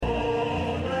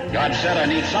God said, I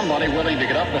need somebody willing to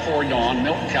get up before dawn,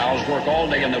 milk cows, work all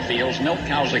day in the fields, milk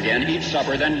cows again, eat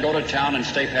supper, then go to town and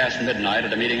stay past midnight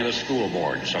at a meeting of the school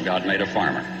board. So God made a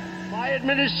farmer. My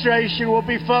administration will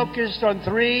be focused on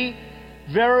three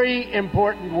very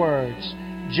important words: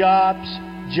 jobs,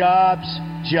 jobs,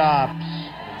 jobs.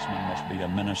 A policeman must be a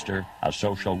minister, a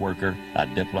social worker, a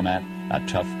diplomat, a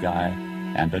tough guy,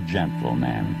 and a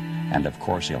gentleman. And of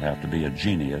course he'll have to be a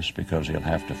genius because he'll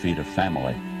have to feed a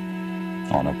family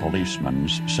on a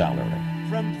policeman's salary.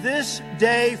 From this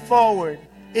day forward,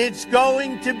 it's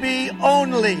going to be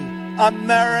only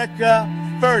America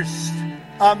first.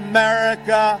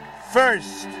 America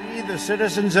first. We, the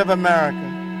citizens of America,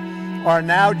 are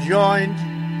now joined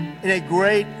in a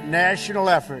great national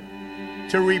effort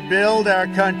to rebuild our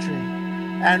country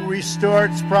and restore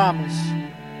its promise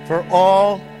for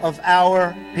all of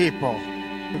our people.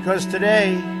 Because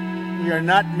today, we are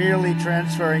not merely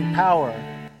transferring power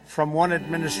from one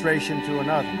administration to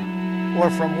another, or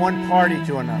from one party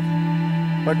to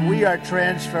another, but we are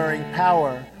transferring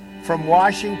power from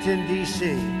Washington,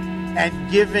 D.C.,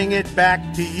 and giving it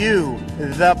back to you,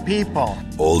 the people.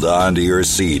 Hold on to your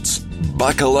seats.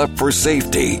 Buckle up for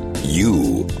safety.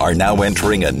 You are now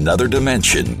entering another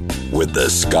dimension with The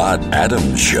Scott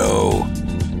Adams Show.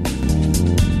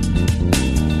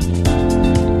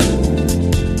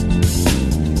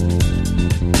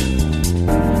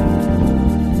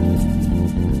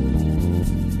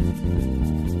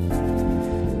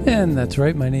 And that's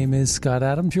right. My name is Scott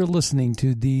Adams. You're listening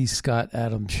to The Scott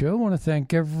Adams Show. I want to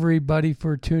thank everybody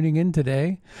for tuning in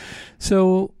today.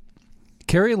 So,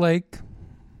 Kari Lake,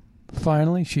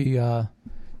 finally, she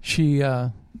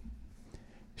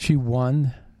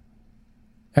won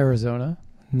Arizona.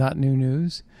 Not new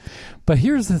news. But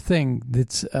here's the thing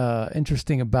that's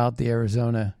interesting about the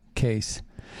Arizona case.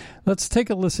 Let's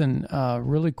take a listen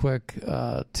really quick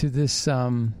to this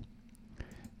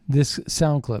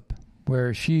sound clip,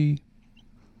 where she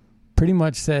pretty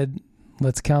much said,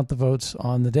 "Let's count the votes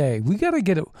on the day." We got to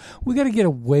get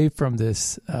away from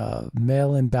this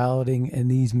mail-in balloting and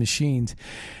these machines.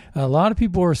 A lot of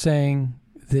people are saying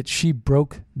that she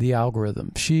broke the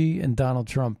algorithm. She and Donald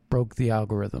Trump broke the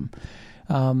algorithm.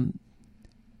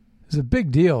 It's a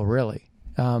big deal, really,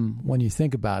 when you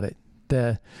think about it.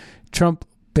 Trump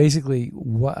basically,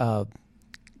 won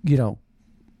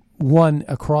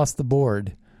across the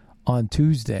board on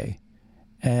Tuesday.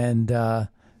 And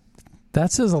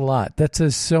that says a lot. That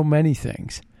says so many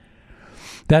things.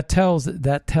 That tells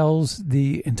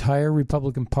the entire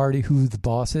Republican Party who the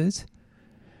boss is.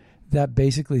 That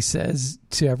basically says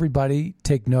to everybody,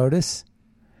 take notice.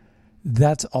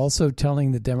 That's also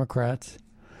telling the Democrats.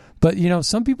 But,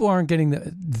 some people aren't getting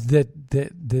that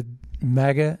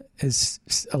MAGA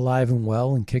is alive and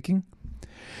well and kicking.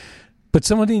 But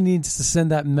somebody needs to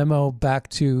send that memo back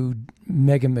to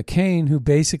Meghan McCain, who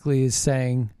basically is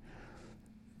saying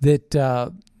that,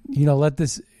 let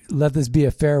this be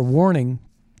a fair warning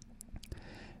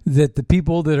that the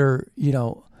people that are,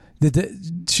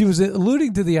 she was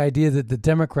alluding to the idea that the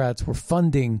Democrats were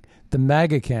funding the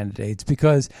MAGA candidates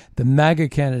because the MAGA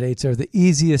candidates are the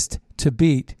easiest to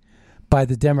beat by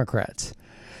the Democrats.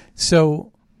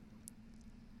 So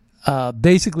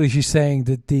basically she's saying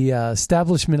that the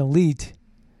establishment elite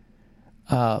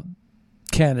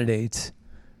candidates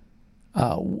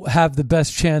have the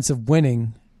best chance of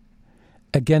winning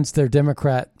against their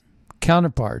Democrat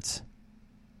counterparts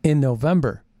in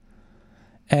November.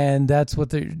 And that's what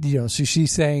they're, so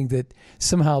she's saying that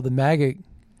somehow the MAGA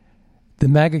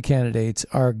candidates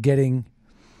are getting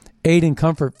aid and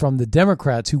comfort from the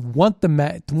Democrats who want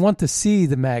to see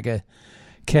the MAGA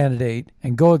candidate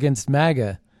and go against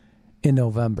MAGA in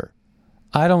November.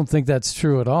 I don't think that's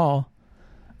true at all.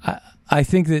 I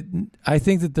think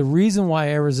that the reason why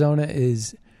Arizona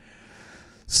is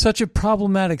such a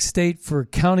problematic state for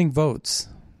counting votes,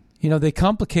 they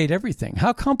complicate everything.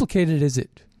 How complicated is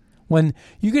it when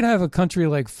you could have a country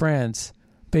like France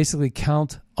basically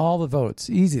count all the votes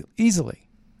easily?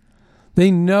 They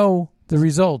know the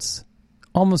results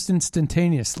almost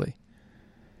instantaneously,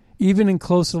 even in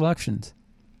close elections.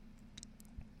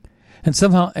 And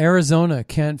somehow Arizona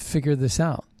can't figure this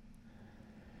out.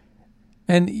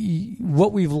 And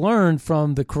what we've learned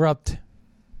from the corrupt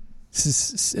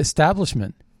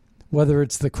establishment, whether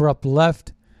it's the corrupt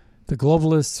left, the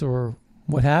globalists, or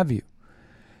what have you,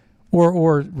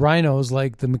 or rhinos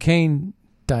like the McCain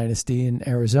dynasty in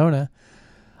Arizona,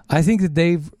 I think that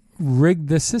they've rigged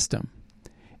the system.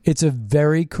 It's a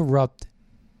very corrupt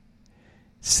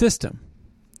system.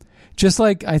 Just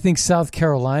like I think South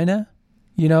Carolina,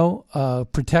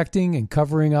 protecting and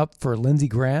covering up for Lindsey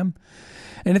Graham.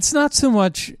 And it's not so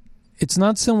much it's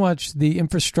not so much the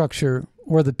infrastructure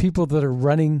or the people that are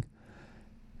running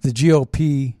the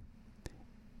GOP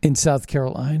in South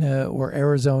Carolina or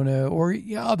Arizona or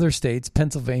other states,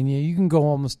 Pennsylvania. You can go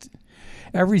almost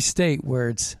every state where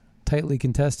it's tightly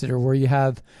contested or where you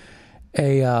have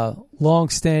a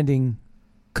long-standing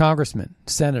congressman,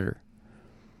 senator.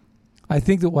 I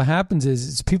think that what happens is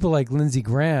it's people like Lindsey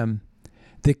Graham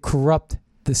that corrupt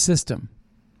the system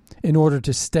in order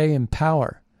to stay in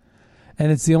power.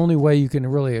 And it's the only way you can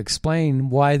really explain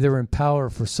why they're in power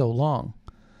for so long.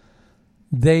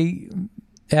 They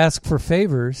ask for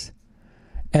favors,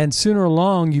 and sooner or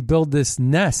long you build this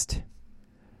nest,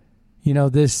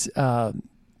 this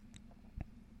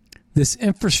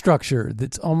infrastructure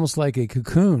that's almost like a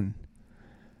cocoon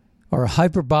or a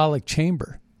hyperbolic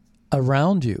chamber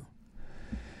around you.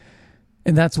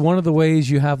 And that's one of the ways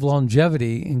you have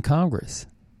longevity in Congress.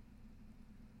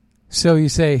 So you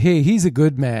say, hey, he's a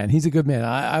good man. He's a good man.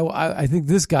 I think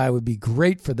this guy would be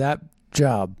great for that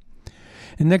job.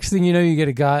 And next thing you know, you get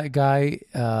a guy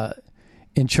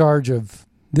in charge of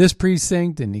this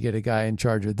precinct, and you get a guy in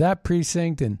charge of that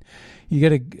precinct, and you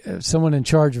get someone in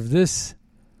charge of this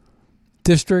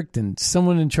district, and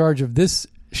someone in charge of this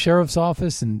sheriff's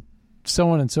office, and so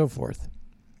on and so forth.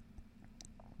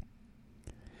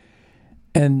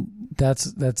 And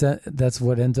that's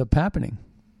what ends up happening.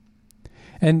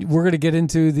 And we're going to get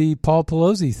into the Paul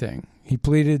Pelosi thing. He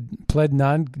pled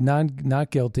not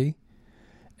guilty,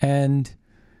 and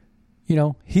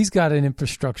he's got an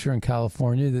infrastructure in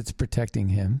California that's protecting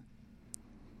him.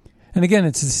 And again,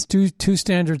 it's two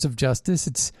standards of justice.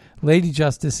 It's Lady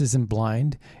Justice isn't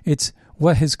blind. It's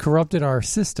what has corrupted our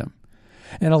system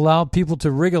and allowed people to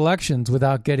rig elections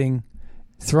without getting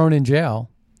thrown in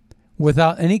jail,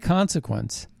 without any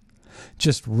consequence.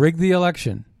 Just rig the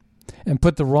election and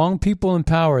put the wrong people in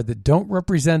power that don't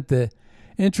represent the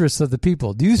interests of the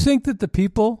people. Do you think that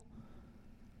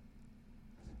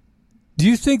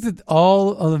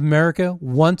all of America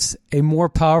wants a more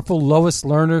powerful Lois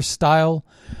Lerner style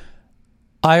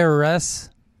IRS,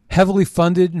 heavily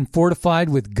funded and fortified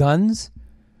with guns,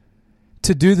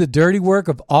 to do the dirty work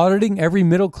of auditing every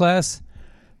middle class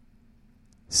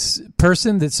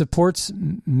person that supports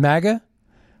MAGA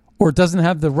or doesn't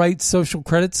have the right social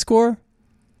credit score?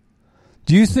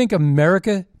 Do you think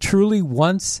America truly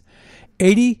wants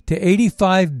 $80 to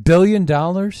 $85 billion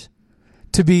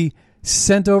to be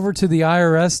sent over to the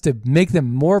IRS to make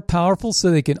them more powerful so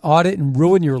they can audit and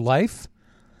ruin your life?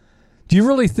 Do you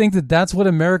really think that that's what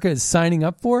America is signing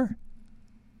up for?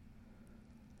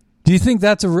 Do you think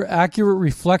that's an accurate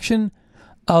reflection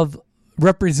of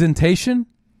representation?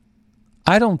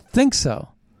 I don't think so.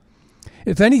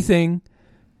 If anything,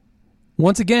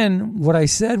 once again, what I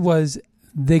said was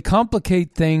they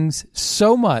complicate things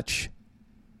so much.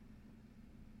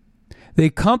 They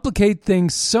complicate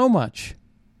things so much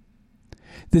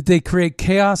that they create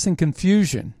chaos and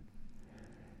confusion.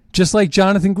 Just like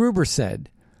Jonathan Gruber said,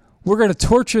 we're going to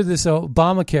torture this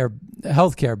Obamacare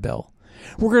healthcare bill.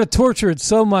 We're going to torture it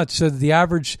so much so that the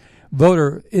average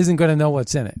voter isn't going to know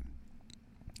what's in it.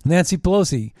 Nancy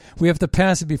Pelosi, we have to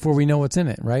pass it before we know what's in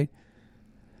it, right?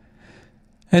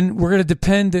 And we're going to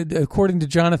depend, according to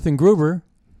Jonathan Gruber,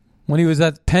 when he was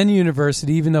at Penn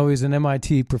University, even though he was an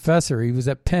MIT professor, he was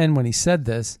at Penn when he said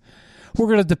this, we're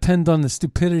going to depend on the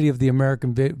stupidity of the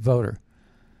American voter.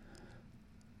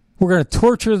 We're going to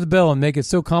torture the bill and make it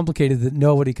so complicated that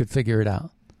nobody could figure it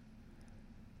out.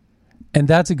 And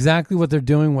that's exactly what they're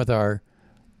doing with our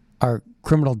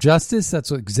criminal justice.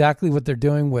 That's exactly what they're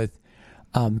doing with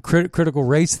critical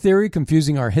race theory,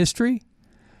 confusing our history,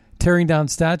 tearing down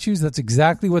statues. That's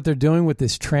exactly what they're doing with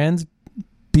this trans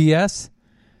BS.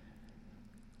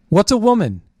 What's a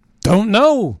woman? Don't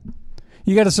know.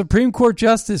 You got a Supreme Court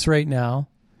justice right now,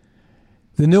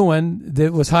 the new one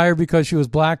that was hired because she was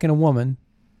black and a woman.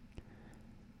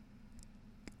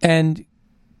 And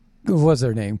what was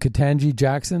her name? Ketanji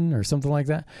Jackson or something like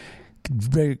that?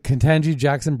 Ketanji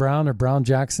Jackson Brown or Brown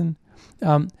Jackson.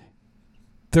 They're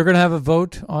going to have a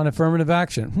vote on affirmative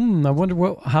action. I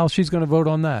wonder how she's going to vote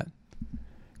on that.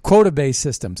 Quota-based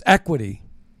systems, equity,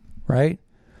 right?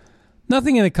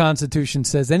 Nothing in the Constitution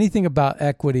says anything about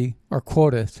equity or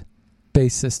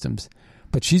quota-based systems,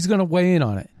 but she's going to weigh in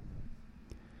on it.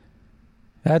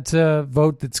 That's a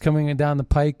vote that's coming down the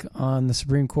pike on the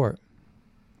Supreme Court.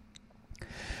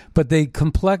 But they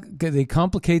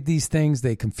complicate these things,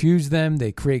 they confuse them,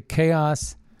 they create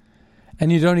chaos,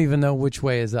 and you don't even know which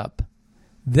way is up.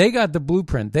 They got the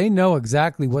blueprint. They know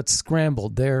exactly what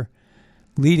scrambled they're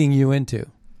leading you into,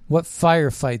 what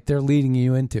firefight they're leading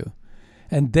you into.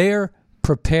 And they're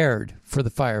prepared for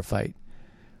the firefight,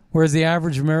 whereas the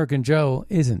average American Joe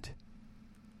isn't.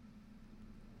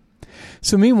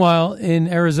 So meanwhile, in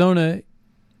Arizona,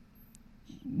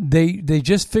 they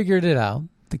just figured it out,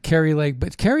 the Kari Lake.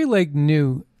 But Kari Lake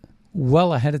knew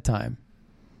well ahead of time.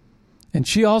 And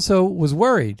she also was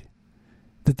worried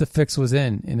that the fix was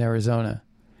in Arizona.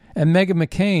 And Meghan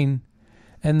McCain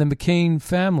and the McCain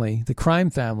family, the crime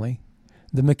family,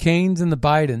 the McCains and the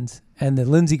Bidens and the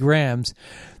Lindsey Grahams,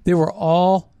 they were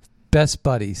all best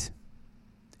buddies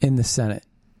in the Senate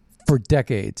for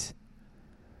decades.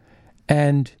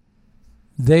 And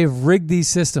they've rigged these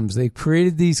systems. They've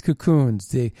created these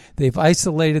cocoons. They've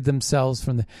isolated themselves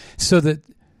from so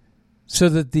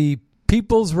that the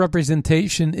people's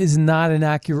representation is not an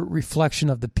accurate reflection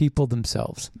of the people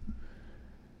themselves.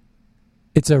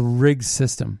 It's a rigged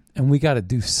system, and we got to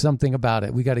do something about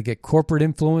it. We got to get corporate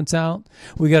influence out.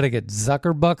 We got to get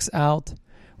Zuckerbucks out.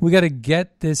 We got to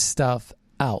get this stuff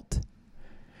out.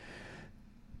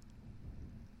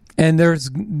 And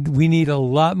we need a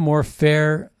lot more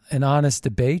fair and honest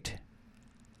debate.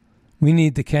 We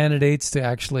need the candidates to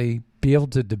actually be able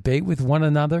to debate with one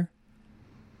another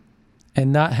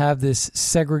and not have this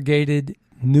segregated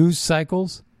news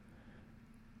cycles.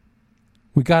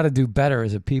 We got to do better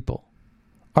as a people.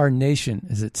 Our nation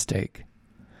is at stake.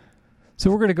 So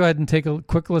we're going to go ahead and take a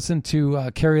quick listen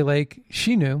to Kari Lake.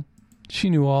 She knew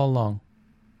all along.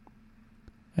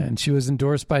 And she was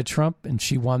endorsed by Trump, and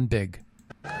she won big.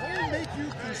 What will make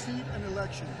you concede an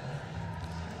election?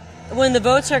 When the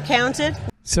votes are counted.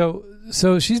 So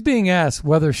she's being asked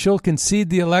whether she'll concede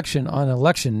the election on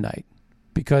election night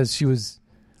because she was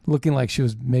looking like she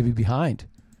was maybe behind.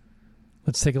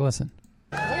 Let's take a listen.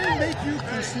 What will make you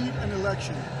concede an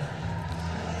election?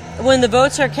 When the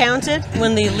votes are counted,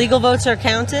 when the legal votes are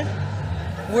counted,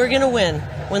 we're going to win.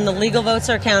 When the legal votes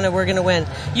are counted, we're going to win.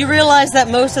 You realize that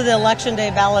most of the election day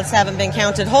ballots haven't been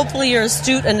counted. Hopefully you're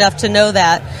astute enough to know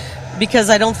that, because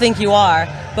I don't think you are.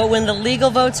 But when the legal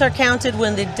votes are counted,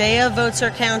 when the day of votes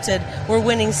are counted, we're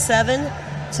winning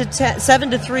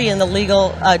 7-3 in the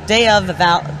legal day of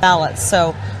ballots.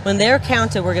 So when they're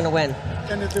counted, we're going to win.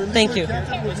 And if they're Thank you.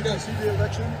 counted, will you concede the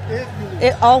election if you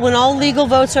lose? When all legal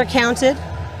votes are counted,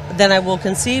 then I will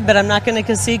concede, but I'm not going to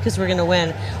concede because we're going to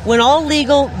win. When all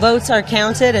legal votes are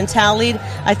counted and tallied,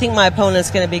 I think my opponent's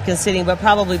going to be conceding, but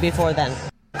probably before then.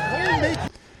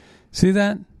 See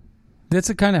that? That's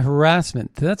a kind of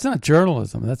harassment. That's not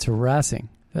journalism. That's harassing.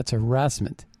 That's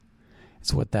harassment.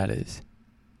 It's what that is.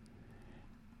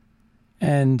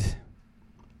 And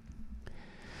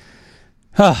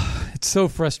it's so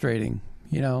frustrating,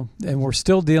 and we're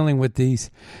still dealing with these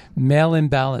mail-in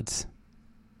ballots.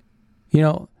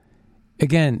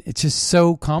 Again, it's just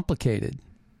so complicated.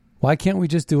 Why can't we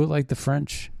just do it like the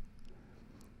French?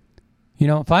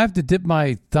 If I have to dip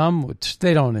my thumb, which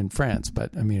they don't in France,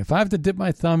 but if I have to dip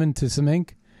my thumb into some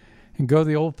ink and go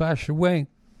the old-fashioned way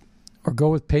or go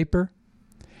with paper,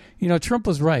 Trump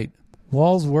was right.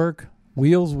 Walls work,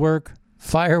 wheels work,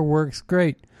 fire works,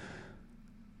 great.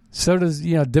 So does,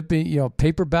 dipping,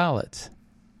 paper ballots.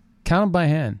 Count them by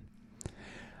hand.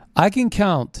 I can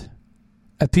count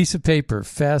a piece of paper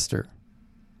faster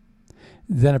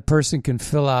than a person can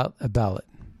fill out a ballot.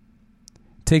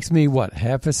 Takes me,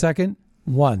 half a second?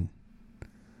 1.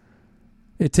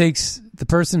 It takes the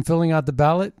person filling out the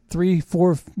ballot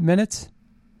 3-4 minutes.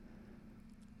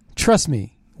 Trust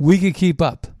me, we can keep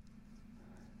up.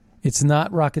 It's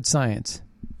not rocket science.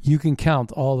 You can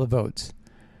count all the votes.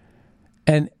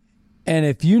 And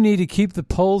if you need to keep the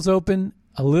polls open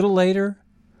a little later,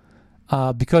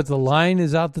 because the line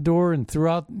is out the door and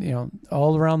throughout,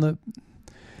 all around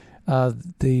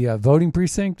the voting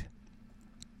precinct,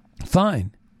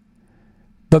 fine.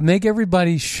 But make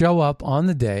everybody show up on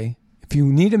the day. If you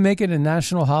need to make it a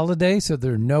national holiday so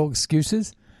there are no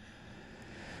excuses,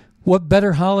 what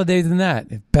better holiday than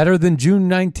that? Better than June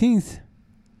 19th,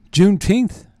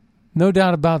 Juneteenth. No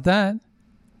doubt about that.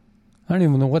 I don't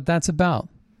even know what that's about.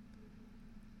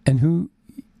 And who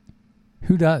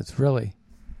does, really?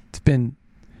 It's been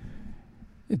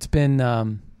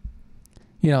to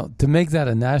make that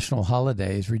a national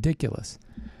holiday is ridiculous.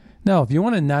 No, if you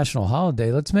want a national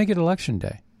holiday, let's make it election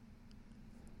day.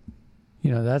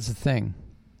 That's the thing.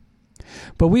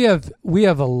 But we have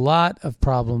a lot of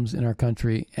problems in our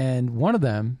country, and one of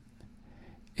them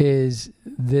is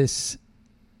this.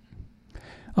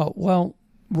 Oh, well,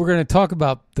 we're going to talk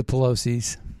about the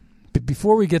Pelosi's. But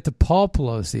before we get to Paul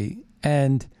Pelosi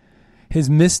and his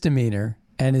misdemeanor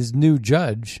and his new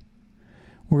judge,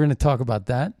 we're going to talk about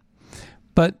that.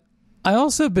 But I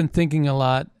also have been thinking a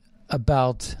lot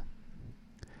about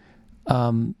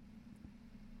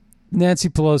Nancy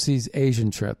Pelosi's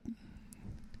Asian trip.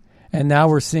 And now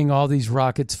we're seeing all these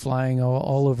rockets flying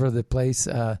all over the place.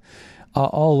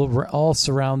 all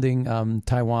surrounding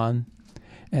Taiwan,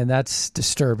 and that's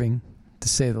disturbing, to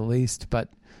say the least, but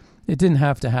it didn't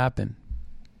have to happen.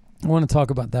 I want to talk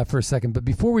about that for a second, but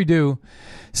before we do,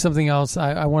 something else,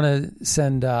 I want to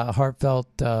send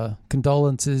heartfelt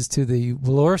condolences to the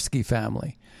Walorski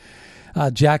family.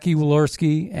 Jackie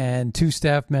Walorski and 2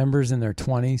 staff members in their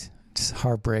 20s, just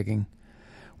heartbreaking,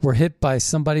 were hit by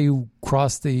somebody who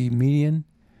crossed the median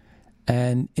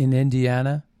and in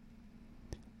Indiana.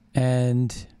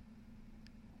 And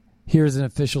here's an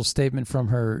official statement from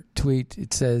her tweet.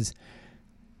 It says,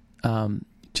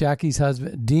 Jackie's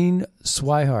husband, Dean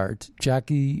Swihart,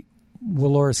 Jackie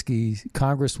Walorski,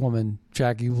 Congresswoman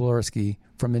Jackie Walorski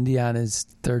from Indiana's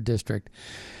 3rd District,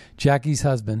 Jackie's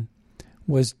husband,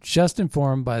 was just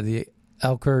informed by the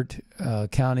Elkhart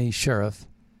County Sheriff's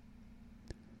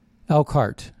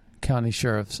office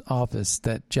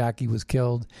that Jackie was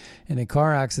killed in a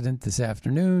car accident this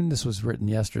afternoon. This was written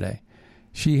yesterday.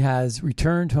 She has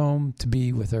returned home to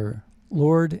be with her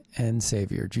Lord and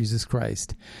Savior, Jesus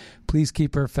Christ. Please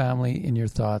keep her family in your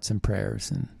thoughts and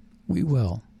prayers, and we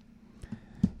will.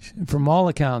 From all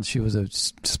accounts, she was a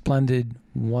splendid,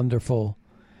 wonderful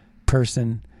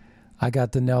person. I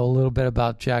got to know a little bit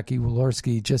about Jackie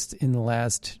Walorski just in the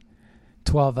last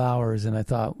 12 hours, and I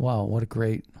thought, wow,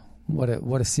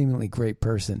 what a seemingly great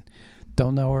person.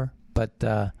 Don't know her, but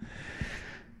thought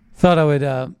I would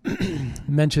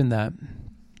mention that.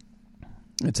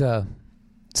 It's a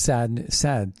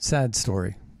sad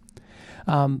story.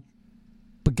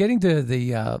 But getting to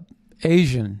the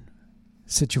Asian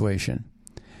situation,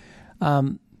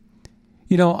 I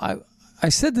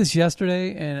said this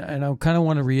yesterday, and I kind of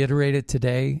want to reiterate it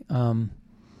today,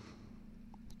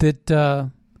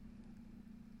 that,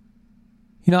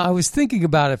 I was thinking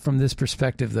about it from this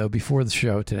perspective, though, before the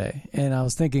show today. And I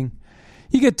was thinking,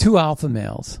 you get 2 alpha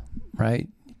males, right?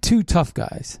 2 tough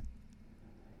guys.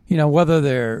 Whether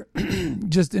they're,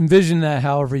 just envision that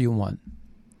however you want.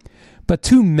 But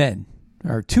 2 men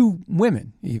or 2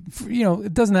 women,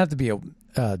 it doesn't have to be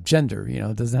a gender,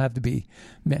 it doesn't have to be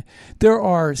men. There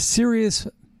are serious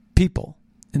people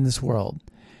in this world.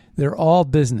 They're all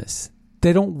business.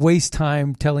 They don't waste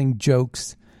time telling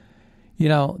jokes. They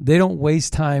don't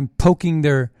waste time poking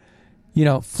their,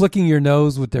 flicking your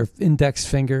nose with their index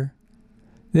finger.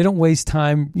 They don't waste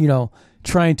time,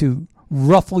 trying to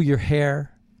ruffle your hair,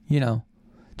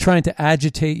 trying to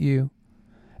agitate you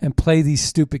and play these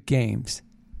stupid games.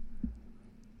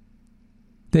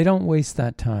 They don't waste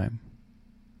that time.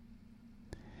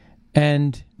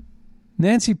 And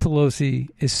Nancy Pelosi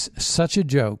is such a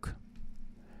joke.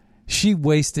 She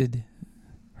wasted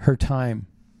her time.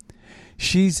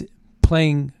 She's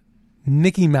playing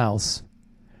Mickey Mouse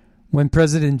when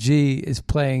President Xi is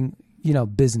playing,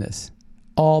 business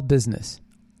all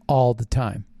the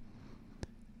time.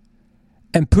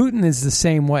 And Putin is the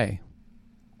same way.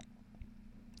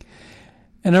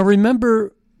 And I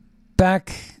remember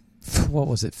back, what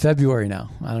was it, February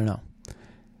now? I don't know.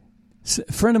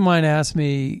 A friend of mine asked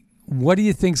me, what do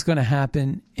you think is going to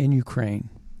happen in Ukraine?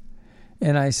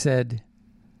 And I said,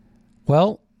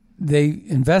 well, they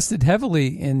invested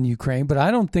heavily in Ukraine, but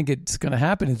I don't think it's going to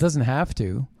happen. It doesn't have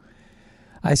to.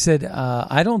 I said,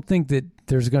 I don't think that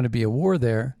there's going to be a war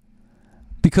there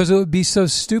because it would be so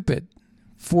stupid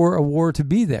for a war to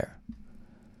be there.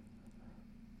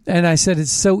 And I said,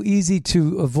 it's so easy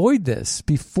to avoid this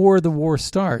before the war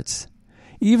starts,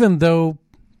 even though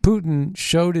Putin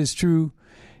showed his true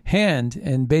hand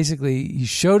and basically he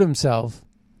showed himself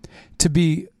to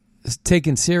be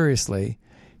taken seriously.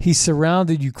 He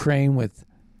surrounded Ukraine with,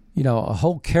 a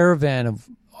whole caravan of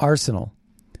arsenal.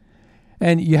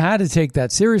 And you had to take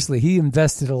that seriously. He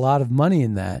invested a lot of money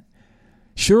in that.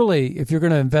 Surely, if you're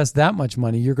going to invest that much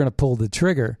money, you're going to pull the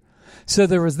trigger. So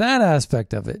there was that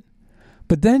aspect of it.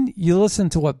 But then you listen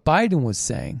to what Biden was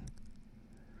saying.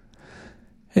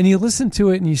 And you listen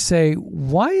to it and you say,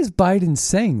 why is Biden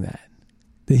saying that?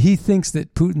 That he thinks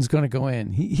that Putin's going to go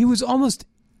in. He was almost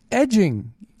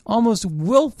edging, almost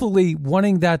willfully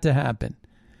wanting that to happen.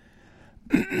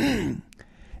 And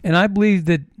I believe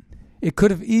that it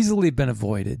could have easily been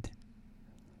avoided.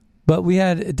 But we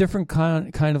had a different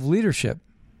kind of leadership.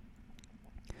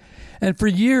 And for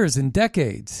years and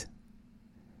decades,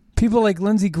 people like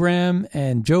Lindsey Graham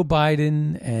and Joe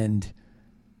Biden and,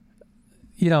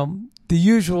 the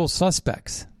usual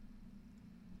suspects,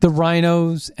 the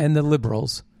rhinos and the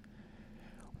liberals,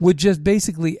 would just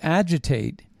basically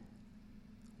agitate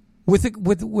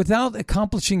without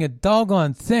accomplishing a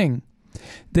doggone thing.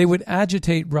 They would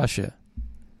agitate Russia.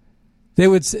 They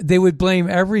would blame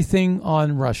everything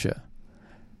on Russia.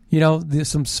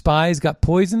 Some spies got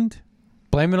poisoned,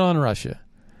 blame it on Russia.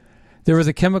 There was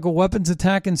a chemical weapons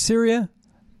attack in Syria.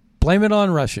 Blame it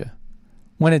on Russia.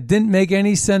 When it didn't make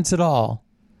any sense at all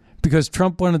because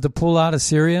Trump wanted to pull out of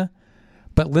Syria,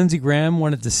 but Lindsey Graham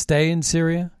wanted to stay in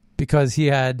Syria because he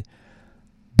had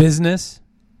business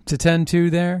to tend to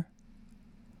there.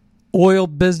 Oil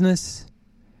business.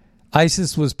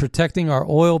 ISIS was protecting our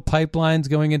oil pipelines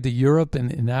going into Europe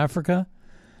and in Africa.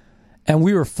 And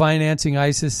we were financing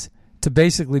ISIS to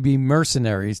basically be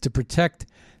mercenaries to protect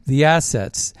the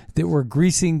assets that were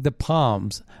greasing the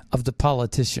palms of the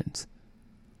politicians.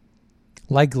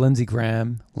 Like Lindsey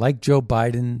Graham, like Joe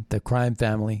Biden, the crime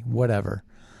family, whatever.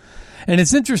 And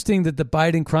it's interesting that the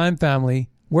Biden crime family,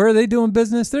 where are they doing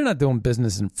business? They're not doing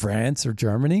business in France or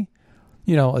Germany,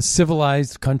 you know, a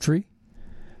civilized country.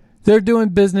 They're doing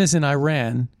business in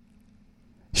Iran,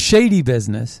 shady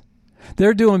business.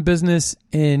 They're doing business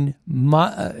in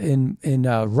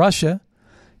Russia,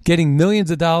 getting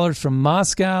millions of dollars from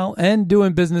Moscow and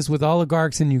doing business with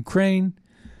oligarchs in Ukraine.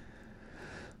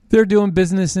 They're doing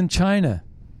business in China.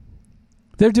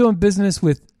 They're doing business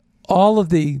with all of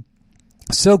the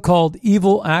so-called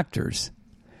evil actors.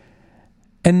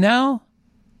 And now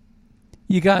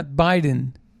you got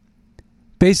Biden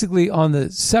basically on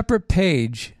the separate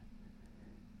page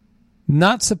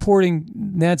not supporting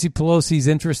Nancy Pelosi's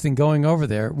interest in going over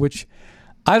there, which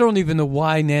I don't even know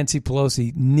why Nancy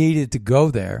Pelosi needed to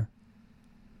go there.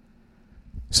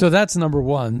 So that's number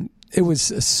one. It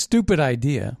was a stupid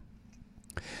idea.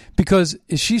 Because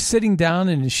is she sitting down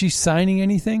and is she signing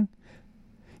anything?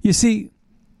 You see,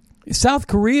 South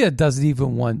Korea doesn't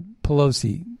even want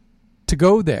Pelosi to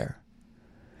go there.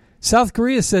 South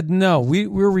Korea said, no,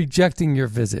 we're rejecting your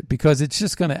visit because it's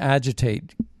just going to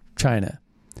agitate China.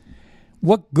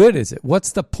 What good is it?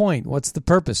 What's the point? What's the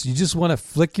purpose? You just want to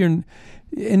flick your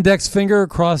index finger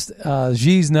across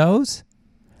Xi's nose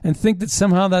and think that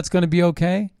somehow that's going to be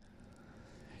okay?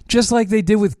 Just like they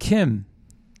did with Kim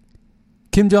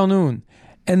Jong-un.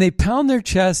 And they pound their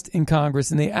chest in Congress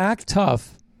and they act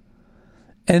tough.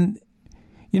 And,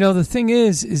 you know, the thing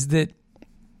is that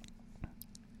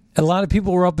a lot of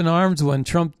people were up in arms when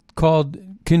Trump called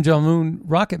Kim Jong-un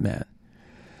Rocket Man.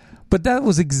 But that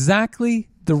was exactly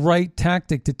the right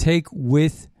tactic to take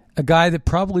with a guy that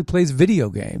probably plays video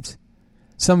games.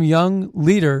 Some young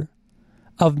leader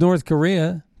of North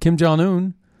Korea, Kim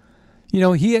Jong-un, you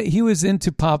know, he was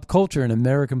into pop culture and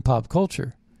American pop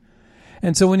culture.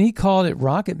 And so when he called it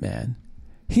Rocket Man,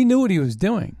 he knew what he was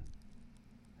doing.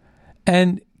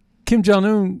 And Kim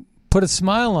Jong-un put a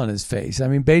smile on his face. I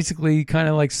mean, basically kind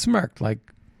of like smirked, like,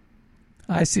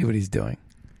 I see what he's doing.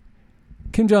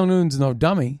 Kim Jong-un's no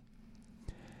dummy.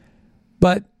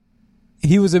 But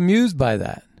he was amused by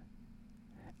that.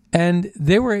 And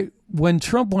they were, when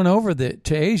Trump went over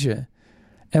to Asia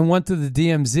and went to the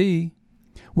DMZ,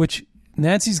 which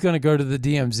Nancy's going to go to the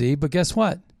DMZ, but guess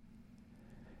what?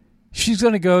 She's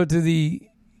going to go to the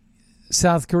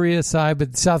South Korea side,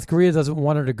 but South Korea doesn't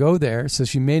want her to go there, so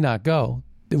she may not go.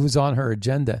 It was on her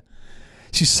agenda.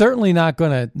 She's certainly not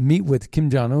going to meet with Kim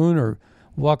Jong-un or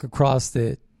walk across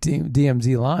the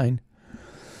DMZ line.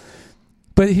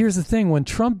 But here's the thing. When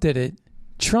Trump did it,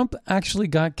 Trump actually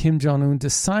got Kim Jong-un to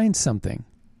sign something.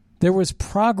 There was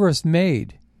progress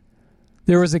made.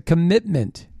 There was a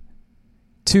commitment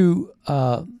to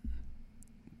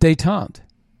détente,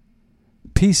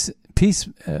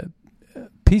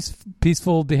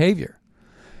 peaceful behavior.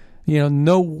 You know,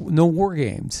 no war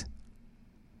games.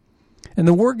 And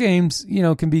the war games, you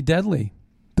know, can be deadly.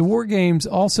 The war games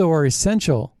also are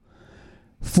essential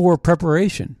for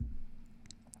preparation.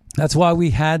 That's why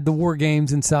we had the war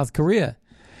games in South Korea.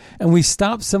 And we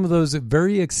stopped some of those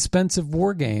very expensive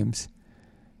war games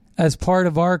as part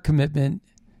of our commitment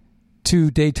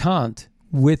to détente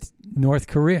with North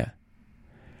Korea.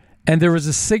 And there was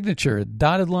a signature, a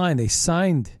dotted line. They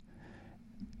signed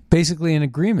basically an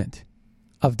agreement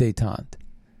of détente.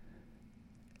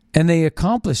 And they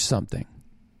accomplished something.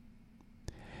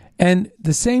 And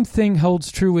the same thing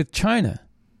holds true with China.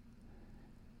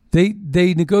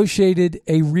 They negotiated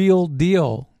a real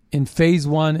deal in phase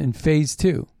 1 and phase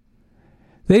 2.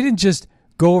 They didn't just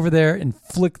go over there and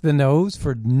flick the nose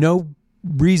for no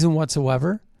reason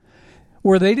whatsoever.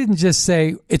 Or they didn't just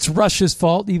say it's Russia's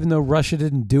fault, even though Russia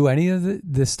didn't do any of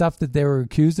the stuff that they were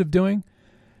accused of doing.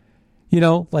 You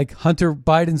know, like Hunter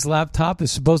Biden's laptop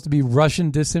is supposed to be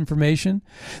Russian disinformation.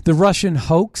 The Russian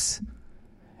hoax,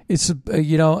 it's,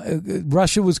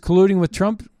 Russia was colluding with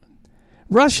Trump.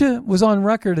 Russia was on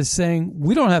record as saying,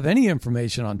 we don't have any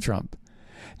information on Trump.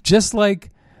 Just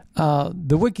like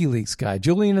the WikiLeaks guy,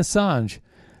 Julian Assange,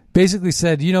 basically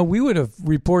said, you know, we would have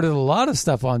reported a lot of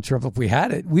stuff on Trump if we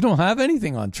had it. We don't have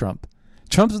anything on Trump.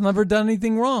 Trump's never done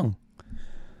anything wrong.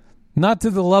 Not to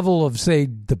the level of, say,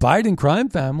 the Biden crime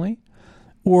family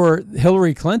or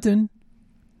Hillary Clinton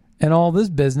and all this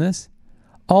business,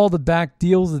 all the back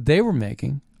deals that they were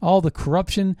making, all the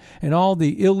corruption and all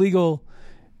the illegal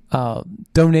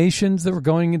donations that were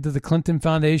going into the Clinton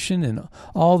Foundation and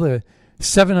all the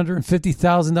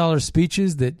 $750,000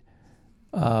 speeches that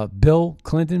Bill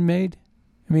Clinton made.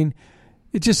 I mean,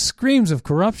 it just screams of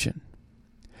corruption.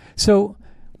 So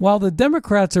while the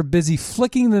Democrats are busy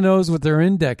flicking the nose with their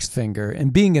index finger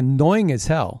and being annoying as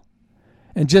hell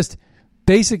and just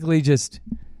basically just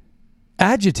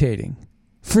agitating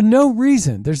for no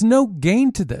reason, there's no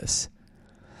gain to this,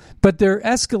 but they're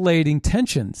escalating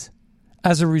tensions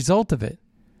as a result of it.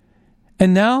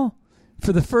 And now,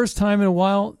 for the first time in a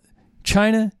while,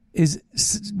 China is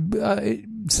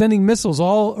sending missiles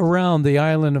all around the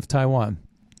island of Taiwan.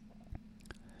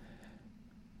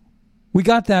 We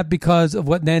got that because of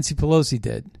what Nancy Pelosi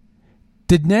did.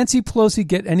 Did Nancy Pelosi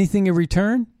get anything in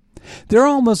return? They're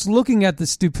almost looking at the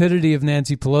stupidity of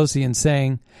Nancy Pelosi and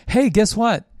saying, hey, guess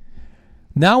what?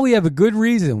 Now we have a good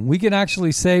reason. We can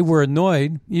actually say we're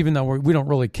annoyed, even though we don't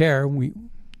really care,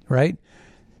 right?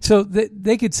 So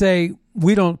they could say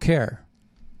we don't care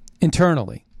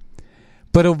internally.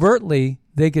 But overtly,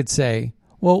 they could say,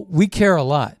 well, we care a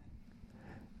lot,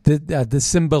 the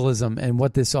symbolism and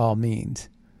what this all means.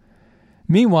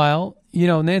 Meanwhile,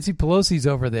 Nancy Pelosi's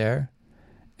over there,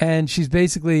 and she's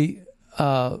basically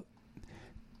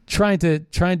trying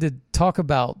to talk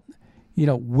about,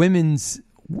 women's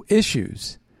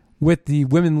issues with the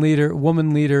woman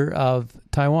leader of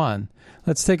Taiwan.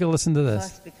 Let's take a listen to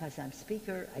this. Because I'm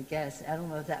speaker, I guess. I don't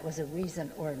know if that was a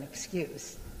reason or an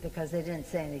excuse, because they didn't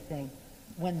say anything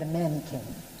when the men came.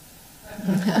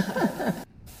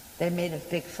 They made a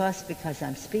big fuss because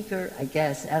I'm speaker, I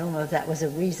guess. I don't know if that was a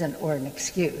reason or an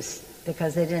excuse,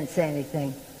 because they didn't say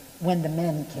anything when the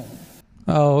men came.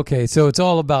 Oh, okay. So it's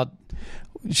all about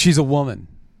she's a woman.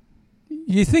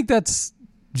 You think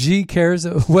G cares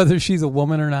whether she's a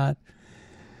woman or not?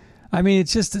 I mean,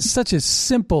 it's just such a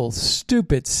simple,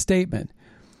 stupid statement.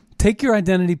 Take your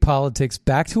identity politics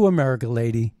back to America,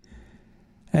 lady,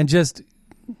 and just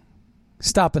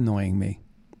stop annoying me.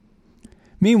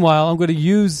 Meanwhile, I'm going to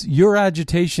use your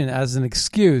agitation as an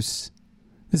excuse.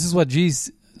 This is what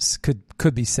Jesus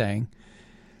could be saying.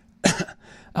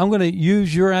 I'm going to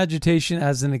use your agitation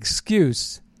as an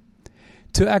excuse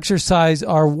to exercise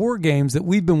our war games that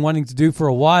we've been wanting to do for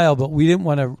a while, but we didn't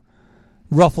want to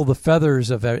ruffle the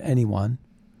feathers of anyone.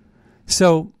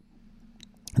 So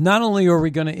not only are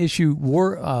we going to issue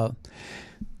war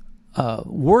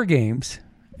games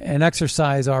and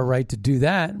exercise our right to do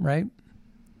that, right?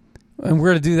 And we're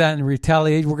going to do that in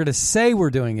retaliation. We're going to say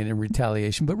we're doing it in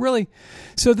retaliation. But really,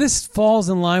 so this falls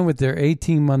in line with their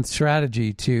 18-month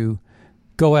strategy to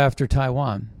go after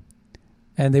Taiwan.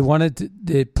 And they wanted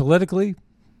it politically,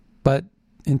 but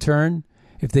in turn,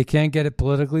 if they can't get it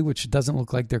politically, which it doesn't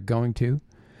look like they're going to,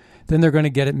 then they're going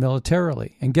to get it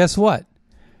militarily. And guess what?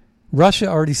 Russia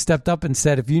already stepped up and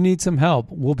said, if you need some help,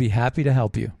 we'll be happy to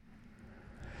help you.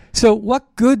 So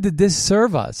what good did this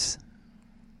serve us?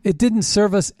 It didn't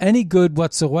serve us any good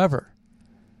whatsoever.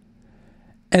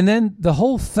 And then the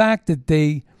whole fact that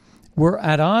they were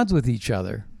at odds with each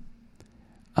other,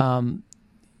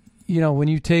 when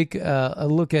you take a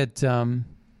look at, the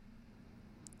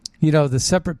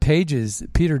separate pages,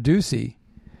 Peter Doocy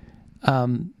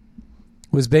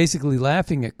was basically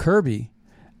laughing at Kirby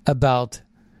about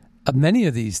many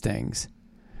of these things.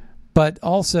 But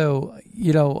also,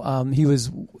 he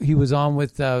was on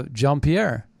with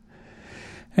Jean-Pierre.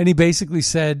 And he basically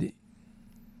said,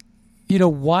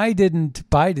 why didn't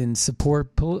Biden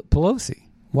support Pelosi?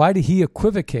 Why did he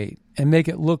equivocate and make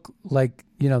it look like,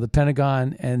 the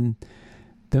Pentagon and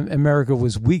America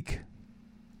was weak?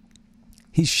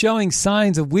 He's showing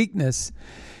signs of weakness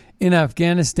in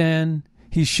Afghanistan.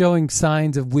 He's showing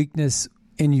signs of weakness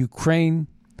in Ukraine.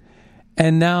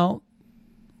 And now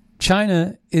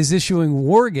China is issuing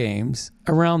war games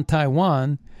around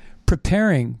Taiwan,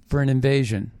 preparing for an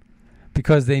invasion,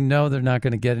 because they know they're not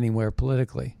going to get anywhere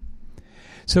politically.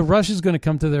 So Russia's going to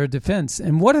come to their defense.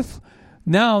 And what if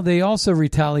now they also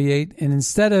retaliate, and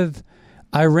instead of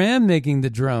Iran making the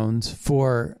drones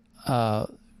for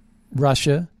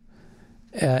Russia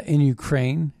in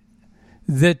Ukraine,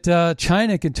 that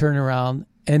China can turn around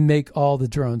and make all the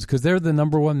drones, because they're the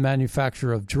number one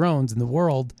manufacturer of drones in the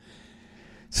world.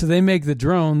 So they make the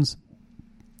drones,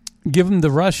 give them to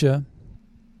Russia,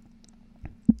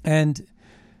 and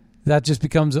that just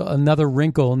becomes another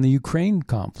wrinkle in the Ukraine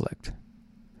conflict.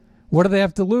 What do they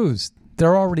have to lose?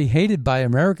 They're already hated by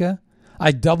America.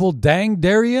 I double dang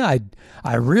dare you.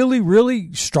 I really,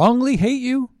 really strongly hate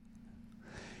you.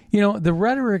 The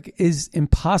rhetoric is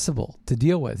impossible to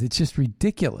deal with. It's just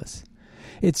ridiculous.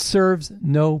 It serves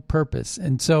no purpose.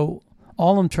 And so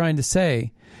all I'm trying to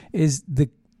say is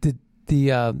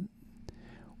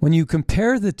when you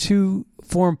compare the two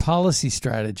foreign policy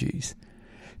strategies,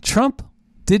 Trump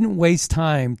didn't waste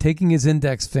time taking his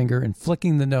index finger and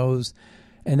flicking the nose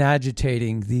and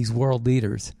agitating these world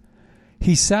leaders.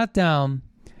 He sat down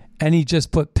and he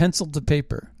just put pencil to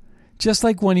paper, just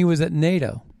like when he was at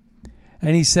NATO.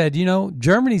 And he said,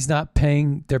 Germany's not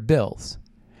paying their bills.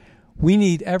 We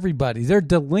need everybody. They're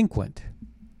delinquent.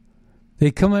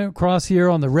 They come across here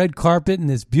on the red carpet in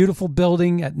this beautiful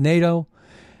building at NATO,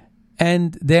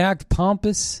 and they act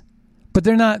pompous, but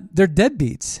they're not. They're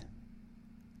deadbeats.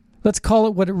 Let's call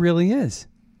it what it really is.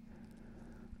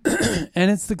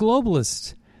 And it's the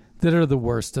globalists that are the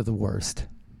worst of the worst.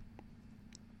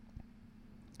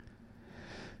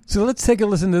 So let's take a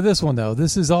listen to this one, though.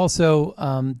 This is also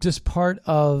just part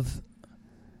of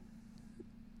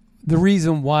the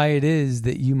reason why it is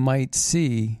that you might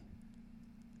see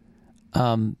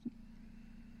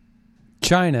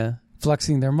China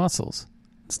flexing their muscles.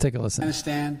 Let's take a listen.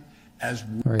 Afghanistan as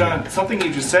John, something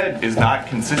you just said is not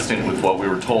consistent with what we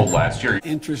were told last year.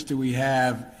 Interest do we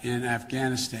have in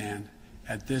Afghanistan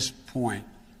at this point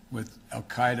with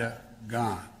Al-Qaeda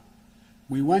gone?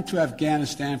 We went to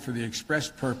Afghanistan for the express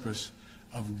purpose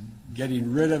of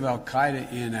getting rid of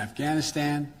Al-Qaeda in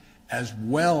Afghanistan as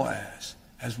well as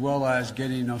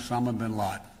getting Osama bin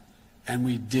Laden. And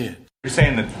we did. You're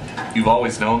saying that you've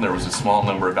always known there was a small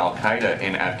number of Al-Qaeda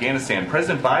in Afghanistan.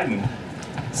 President Biden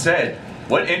said,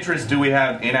 what interest do we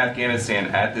have in Afghanistan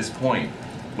at this point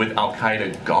with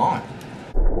Al-Qaeda gone?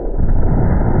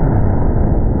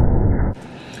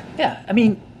 Yeah, I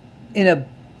mean, in a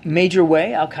major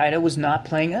way, Al-Qaeda was not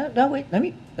playing. No, wait, let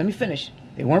me finish.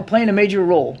 They weren't playing a major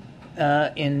role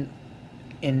in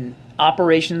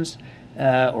operations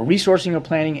or resourcing or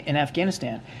planning in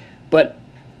Afghanistan. But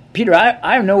Peter,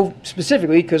 I know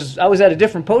specifically because I was at a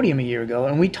different podium a year ago,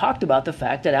 and we talked about the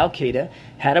fact that Al-Qaeda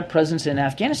had a presence in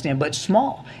Afghanistan, but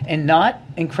small and not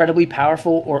incredibly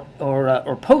powerful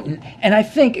or potent. And I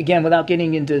think, again, without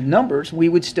getting into numbers, we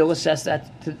would still assess that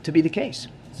to be the case.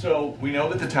 So we know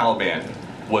that the Taliban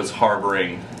was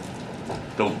harboring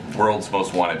the world's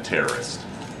most wanted terrorist.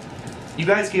 You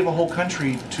guys gave a whole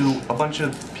country to a bunch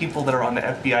of people that are on the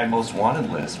FBI most wanted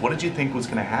list. What did you think was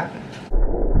going to happen?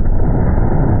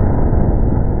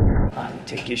 I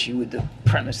take issue with the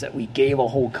premise that we gave a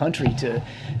whole country to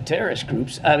terrorist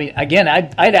groups. I mean, again,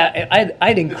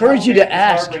 I'd encourage you to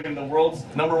ask. Harboring the world's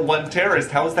 #1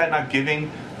 terrorist. How is that not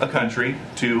giving a country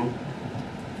to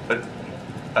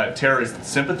a terrorist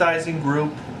sympathizing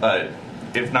group?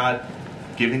 If not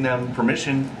giving them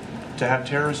permission to have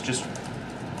terrorists just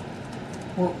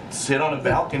sit on a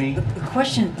balcony. The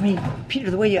question, I mean,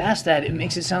 Peter, the way you asked that, it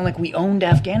makes it sound like we owned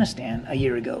Afghanistan a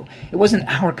year ago. It wasn't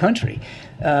our country.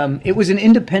 It was an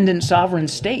independent sovereign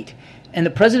state. And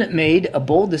the president made a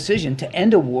bold decision to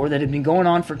end a war that had been going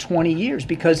on for 20 years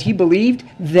because he believed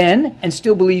then and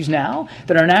still believes now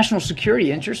that our national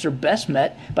security interests are best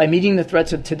met by meeting the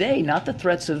threats of today, not the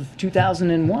threats of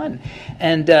 2001.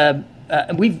 And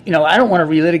I don't want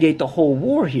to relitigate the whole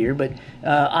war here, but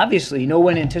obviously no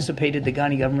one anticipated the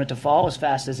Ghani government to fall as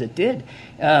fast as it did.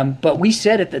 But we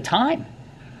said at the time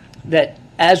that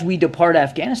as we depart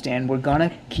Afghanistan, we're going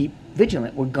to keep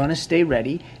vigilant. We're going to stay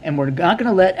ready, and we're not going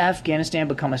to let Afghanistan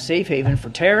become a safe haven for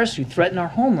terrorists who threaten our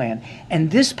homeland.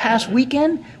 And this past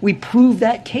weekend, we proved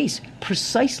that case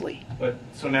precisely. But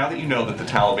so now that you know that the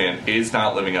Taliban is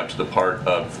not living up to the part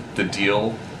of the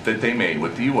deal that they made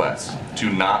with the U.S.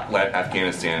 to not let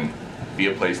Afghanistan be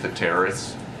a place that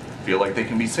terrorists feel like they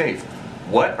can be safe,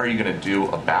 what are you going to do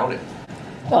about it?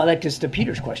 Well, that gets to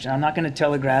Peter's question. I'm not going to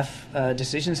telegraph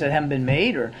decisions that haven't been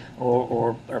made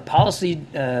or policy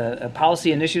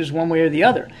initiatives one way or the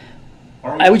other.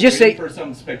 I would just say for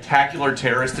some spectacular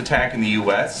terrorist attack in the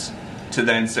U.S. to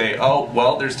then say, "Oh,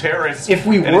 well, there's terrorists." If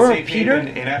we and were a safe Peter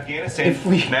haven in Afghanistan,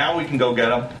 now we can go get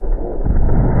them.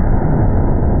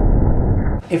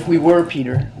 If we were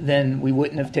Peter, then we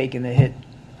wouldn't have taken the hit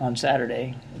on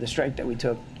Saturday, the strike that we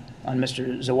took on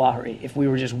Mr. Zawahiri. If we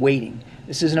were just waiting,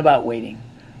 this isn't about waiting.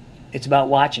 It's about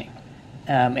watching.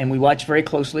 And we watched very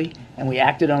closely, and we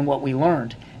acted on what we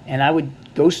learned. And I would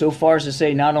go so far as to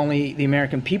say not only the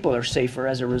American people are safer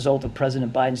as a result of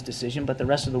President Biden's decision, but the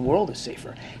rest of the world is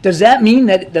safer. Does that mean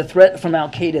that the threat from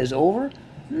Al-Qaeda is over?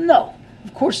 No,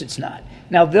 of course it's not.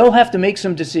 Now, they'll have to make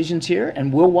some decisions here,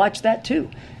 and we'll watch that too.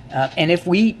 And if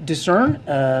we discern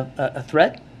a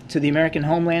threat to the American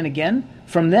homeland again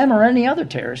from them or any other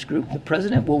terrorist group, the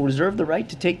president will reserve the right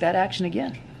to take that action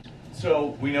again.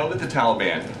 So we know that the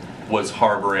Taliban was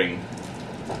harboring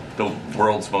the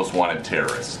world's most wanted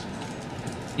terrorist.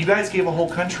 You guys gave a whole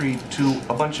country to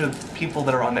a bunch of people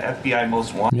that are on the FBI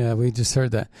most wanted. Yeah, we just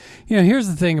heard that. Here's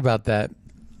the thing about that.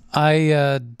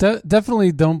 I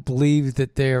definitely don't believe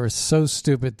that they are so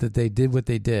stupid that they did what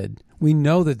they did. We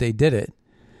know that they did it.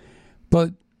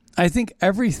 But I think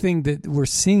everything that we're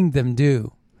seeing them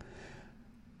do,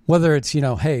 whether it's,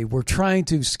 hey, we're trying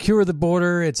to secure the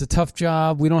border, it's a tough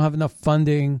job, we don't have enough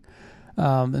funding,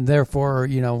 and therefore,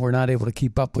 we're not able to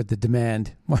keep up with the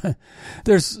demand.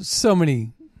 There's so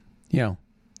many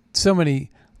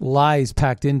lies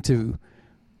packed into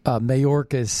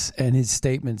Mayorkas and his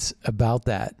statements about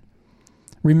that.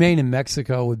 Remain in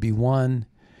Mexico would be one.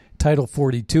 Title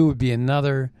 42 would be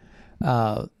another.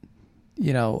 Not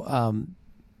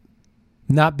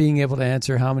being able to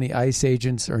answer how many ICE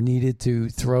agents are needed to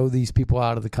throw these people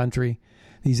out of the country,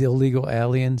 these illegal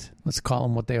aliens, let's call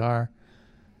them what they are.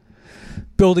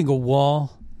 Building a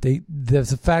wall.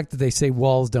 The fact that they say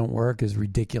walls don't work is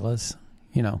ridiculous,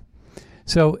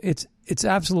 So it's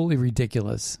absolutely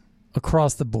ridiculous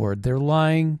across the board. They're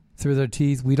lying through their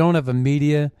teeth. We don't have a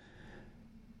media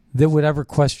that would ever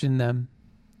question them.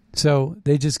 So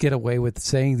they just get away with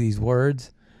saying these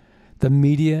words. The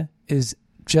media is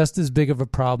just as big of a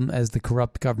problem as the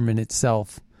corrupt government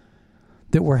itself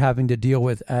that we're having to deal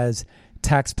with as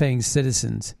tax-paying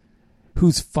citizens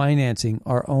who's financing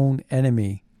our own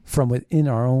enemy from within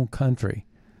our own country,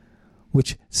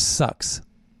 which sucks.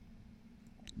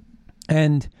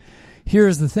 And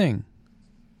here's the thing,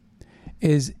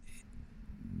 is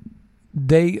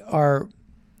they are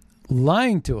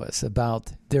lying to us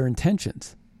about their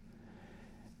intentions.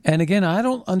 And again, I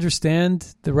don't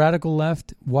understand the radical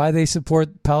left, why they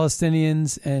support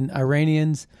Palestinians and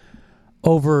Iranians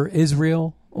over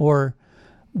Israel, or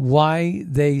why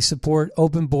they support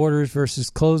open borders versus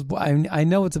closed. I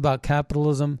know it's about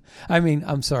capitalism. I know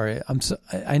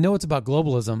it's about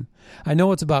globalism. I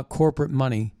know it's about corporate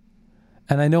money.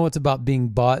 And I know it's about being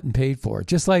bought and paid for.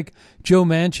 Just like Joe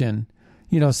Manchin,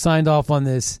 signed off on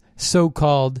this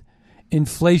so-called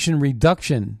inflation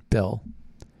reduction bill.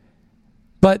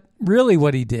 But really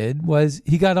what he did was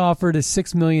he got offered a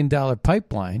 $6 million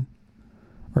pipeline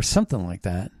or something like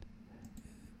that.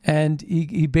 And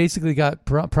he basically got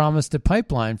promised a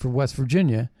pipeline for West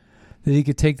Virginia that he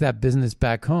could take that business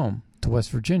back home to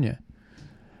West Virginia.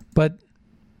 But,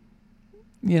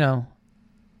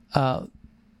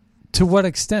 to what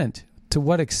extent? To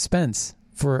what expense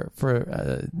for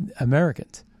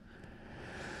Americans?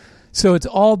 So it's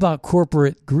all about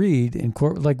corporate greed and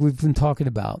like we've been talking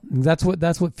about. And that's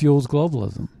what fuels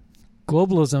globalism.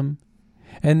 Globalism,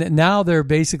 and now they're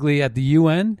basically at the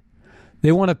UN.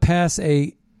 They want to pass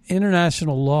a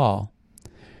international law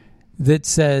that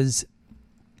says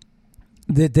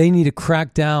that they need to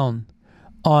crack down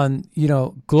on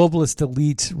globalist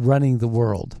elites running the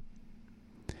world.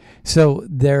 So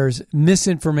there's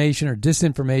misinformation or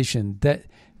disinformation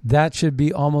that should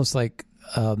be almost like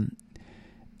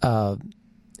a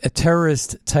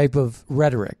terrorist type of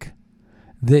rhetoric,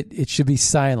 that it should be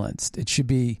silenced. It should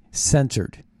be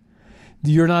censored.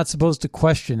 You're not supposed to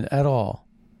question at all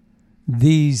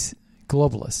these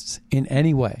globalists in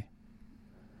any way.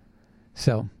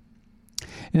 So,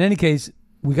 in any case,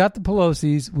 we got the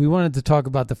Pelosi's. We wanted to talk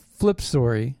about the flip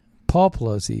story, Paul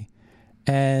Pelosi.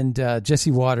 And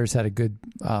Jesse Waters had a good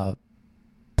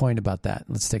point about that.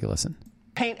 Let's take a listen.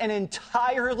 Paint an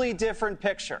entirely different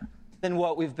picture than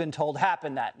what we've been told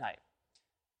happened that night.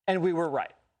 And we were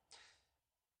right.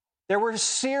 There were a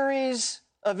series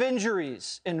of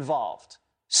injuries involved,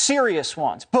 serious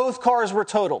ones. Both cars were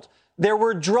totaled. There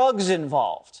were drugs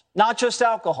involved, not just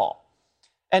alcohol.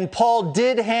 And Paul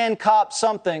did hand cop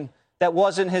something that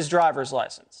wasn't his driver's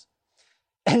license.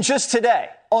 And just today,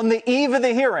 on the eve of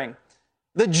the hearing,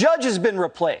 the judge has been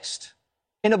replaced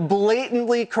in a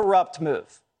blatantly corrupt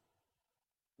move.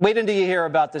 Wait until you hear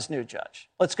about this new judge.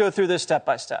 Let's go through this step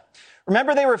by step.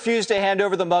 Remember, they refused to hand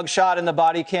over the mugshot and the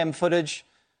body cam footage?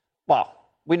 Well,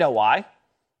 we know why.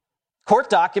 Court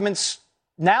documents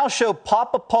now show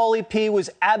Papa Paulie P was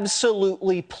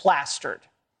absolutely plastered.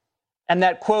 And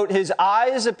that, quote, his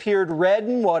eyes appeared red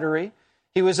and watery,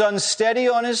 he was unsteady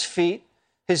on his feet,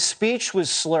 his speech was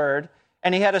slurred,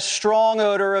 and he had a strong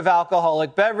odor of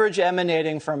alcoholic beverage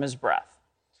emanating from his breath.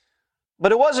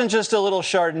 But it wasn't just a little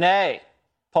Chardonnay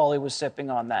Paulie was sipping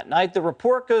on that night. The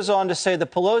report goes on to say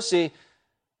that Pelosi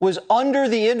was under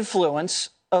the influence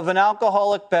of an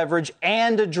alcoholic beverage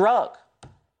and a drug.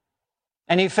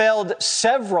 And he failed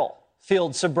several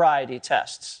field sobriety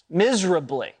tests,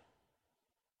 miserably.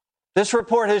 This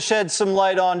report has shed some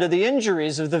light onto the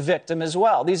injuries of the victim as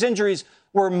well. These injuries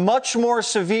were much more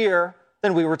severe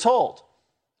than we were told.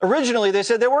 Originally, they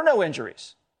said there were no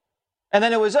injuries. And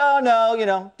then it was, oh,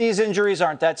 no, these injuries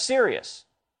aren't that serious.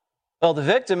 Well, the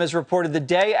victim has reported the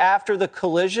day after the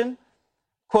collision,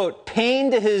 quote,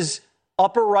 pain to his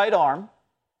upper right arm,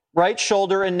 right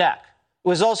shoulder, and neck. It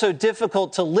was also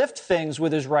difficult to lift things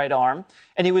with his right arm,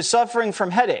 and he was suffering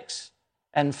from headaches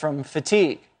and from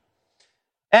fatigue,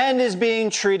 and is being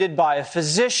treated by a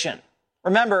physician.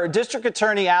 Remember, District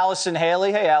Attorney Allison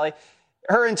Haley, hey, Allie,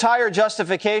 her entire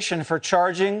justification for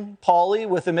charging Pauly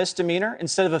with a misdemeanor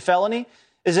instead of a felony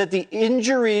is that the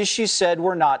injuries, she said,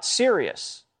 were not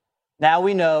serious. Now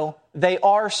we know they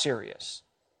are serious.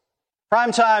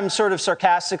 Primetime sort of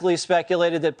sarcastically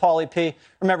speculated that Pauly P.,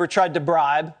 remember, tried to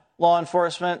bribe law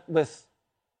enforcement with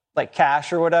like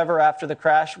cash or whatever after the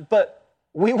crash, but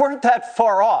we weren't that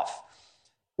far off.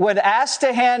 When asked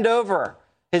to hand over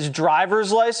his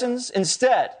driver's license,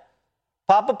 instead,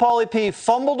 Papa Pauly P.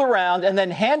 fumbled around and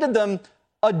then handed them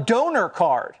a donor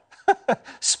card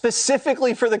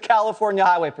specifically for the California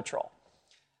Highway Patrol.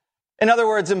 In other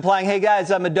words, implying, hey,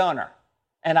 guys, I'm a donor,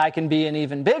 and I can be an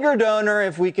even bigger donor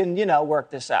if we can,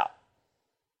 work this out.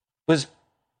 Was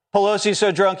Pelosi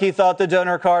so drunk he thought the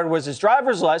donor card was his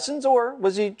driver's license, or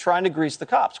was he trying to grease the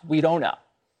cops? We don't know.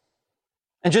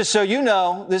 And just so you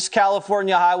know, this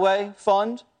California Highway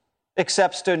Fund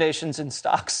accepts donations in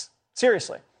stocks.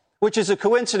 Seriously. Which is a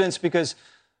coincidence because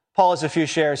Paul has a few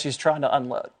shares he's trying to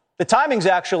unload. The timing's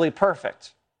actually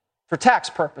perfect for tax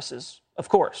purposes, of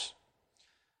course.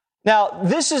 Now,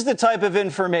 this is the type of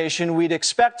information we'd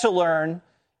expect to learn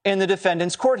in the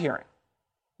defendant's court hearing.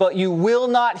 But you will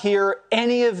not hear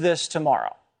any of this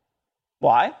tomorrow.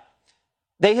 Why?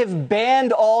 They have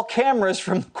banned all cameras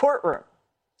from the courtroom.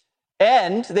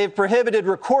 And they've prohibited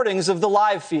recordings of the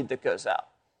live feed that goes out.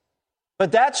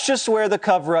 But that's just where the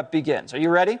cover-up begins. Are you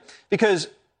ready? Because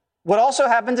what also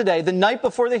happened today, the night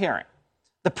before the hearing,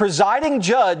 the presiding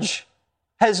judge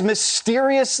has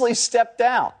mysteriously stepped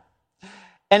down.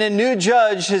 And a new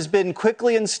judge has been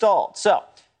quickly installed. So,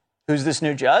 who's this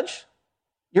new judge?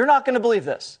 You're not going to believe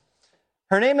this.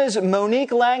 Her name is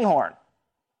Monique Langhorne.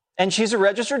 And she's a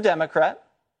registered Democrat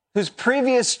whose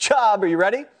previous job, are you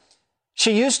ready?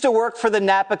 She used to work for the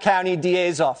Napa County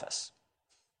DA's office.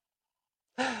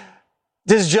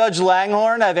 Does Judge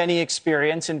Langhorne have any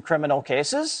experience in criminal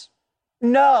cases?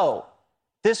 No.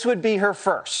 This would be her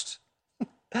first.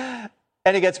 And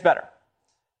it gets better.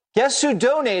 Guess who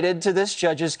donated to this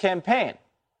judge's campaign?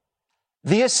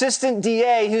 The assistant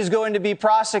DA who's going to be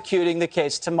prosecuting the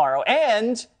case tomorrow.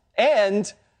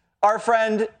 And our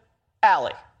friend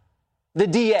Allie, the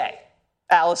DA,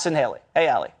 Allison Haley. Hey,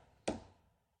 Allie.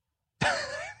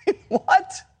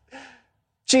 What?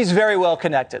 She's very well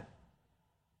connected.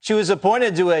 She was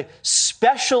appointed to a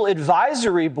special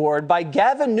advisory board by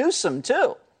Gavin Newsom,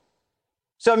 too.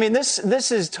 So,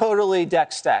 this is totally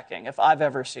deck stacking, if I've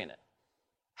ever seen it.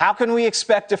 How can we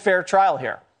expect a fair trial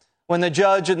here when the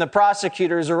judge and the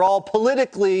prosecutors are all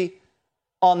politically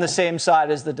on the same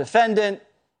side as the defendant,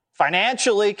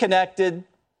 financially connected?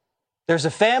 There's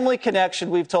a family connection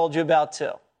we've told you about,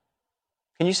 too.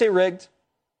 Can you say rigged?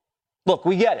 Look,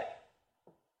 we get it.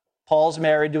 Paul's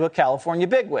married to a California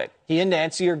bigwig. He and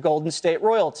Nancy are Golden State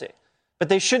royalty. But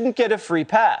they shouldn't get a free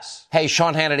pass. Hey,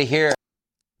 Sean Hannity here.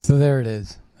 So there it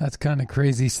is. That's kind of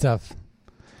crazy stuff.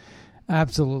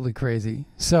 Absolutely crazy.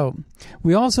 So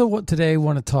we also today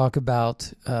want to talk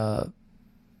about the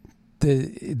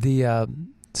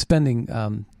spending,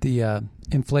 the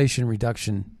Inflation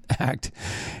Reduction Act.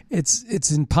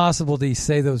 It's impossible to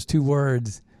say those two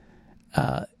words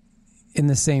in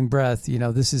the same breath.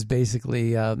 This is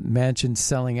basically Manchin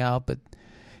selling out, but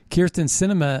Kyrsten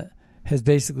Sinema has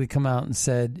basically come out and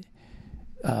said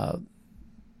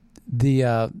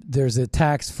there's a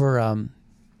tax for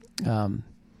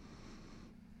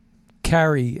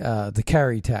the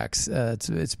carry tax.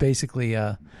 It's basically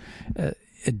a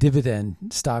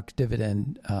stock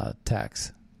dividend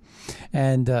tax,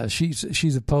 and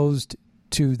she's opposed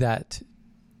to that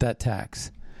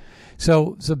tax.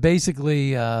 So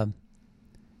basically,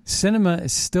 Sinema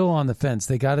is still on the fence.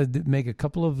 They got to make a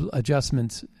couple of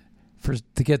adjustments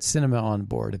to get Sinema on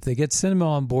board. If they get Sinema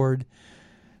on board,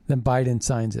 then Biden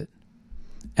signs it,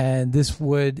 and this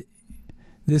would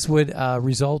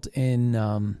result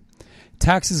in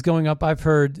taxes going up. I've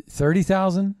heard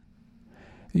 $30,000.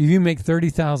 If you make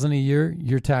 $30,000 a year,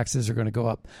 your taxes are going to go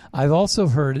up. I've also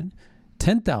heard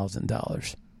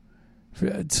 $10,000.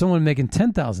 For someone making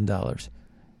 $10,000,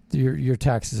 your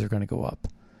taxes are going to go up.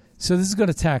 So this is going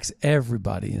to tax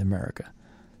everybody in America,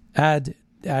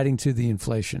 adding to the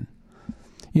inflation.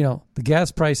 The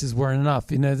gas prices weren't enough.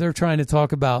 They're trying to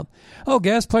talk about,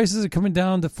 gas prices are coming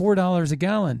down to $4 a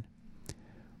gallon.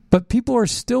 But people are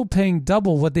still paying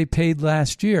double what they paid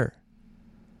last year.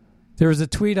 There was a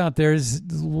tweet out there.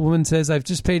 The woman says, I've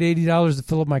just paid $80 to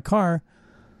fill up my car.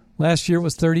 Last year it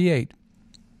was $38.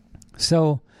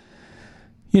 So,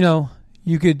 you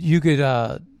could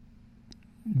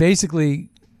basically,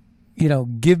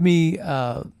 give me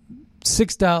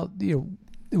 $6.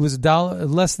 It was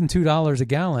less than $2 a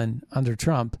gallon under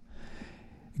Trump.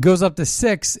 It goes up to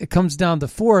 $6. It comes down to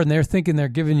 $4, and they're thinking they're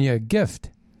giving you a gift.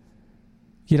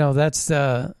 That's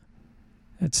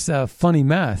funny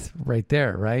math right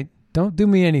there, right? Don't do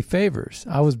me any favors.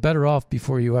 I was better off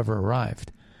before you ever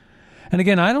arrived. And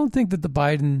again, I don't think that the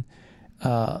Bidens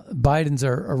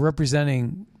are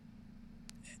representing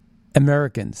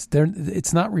Americans.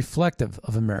 It's not reflective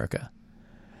of America.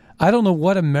 I don't know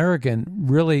what American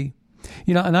really,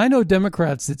 and I know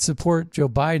Democrats that support Joe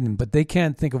Biden, but they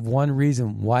can't think of one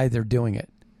reason why they're doing it.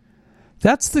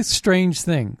 That's the strange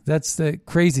thing. That's the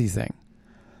crazy thing.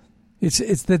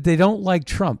 It's that they don't like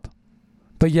Trump,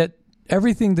 but yet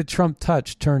everything that Trump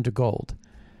touched turned to gold.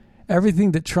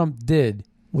 Everything that Trump did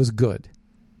was good.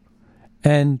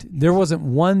 And there wasn't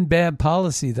one bad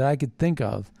policy that I could think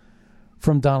of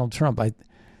from Donald Trump.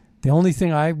 The only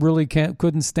thing I really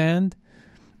couldn't stand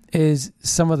is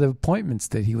some of the appointments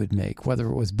that he would make, whether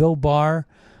it was Bill Barr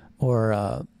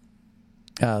or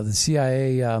the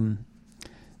CIA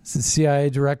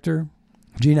director,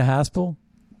 Gina Haspel,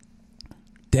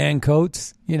 Dan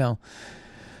Coates. A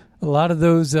lot of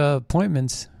those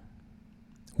appointments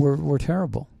were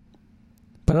terrible.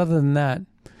 But other than that,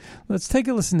 let's take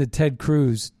a listen to Ted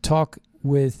Cruz talk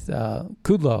with Larry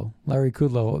Kudlow,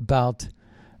 about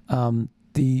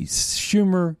the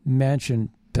Schumer Manchin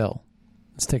bill.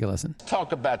 Let's take a listen.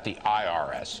 Talk about the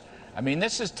IRS. I mean,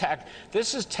 this is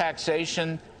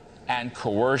taxation and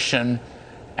coercion,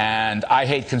 and I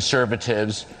hate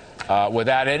conservatives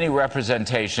without any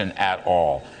representation at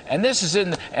all. And this is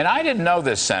and I didn't know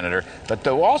this, Senator, but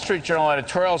the Wall Street Journal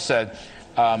editorial said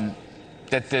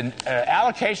that the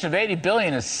allocation of $80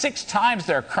 billion is 6 times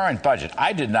their current budget.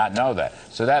 I did not know that,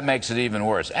 so that makes it even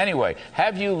worse. Anyway,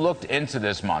 have you looked into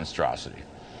this monstrosity?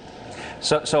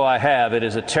 So I have. It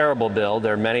is a terrible bill.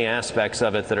 There are many aspects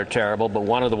of it that are terrible, but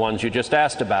one of the ones you just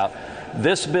asked about,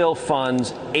 this bill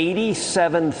funds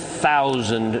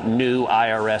 87,000 new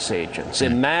IRS agents.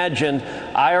 Imagine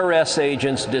IRS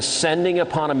agents descending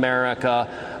upon America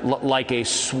like a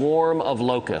swarm of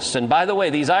locusts. And by the way,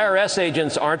 these IRS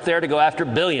agents aren't there to go after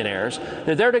billionaires.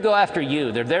 They're there to go after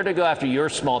you. They're there to go after your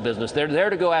small business. They're there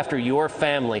to go after your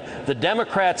family. The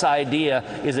Democrats' idea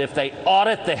is if they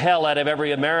audit the hell out of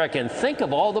every American, think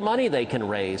of all the money they can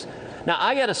raise. Now,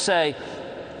 I got to say,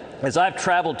 as I've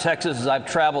traveled Texas, as I've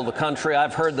traveled the country,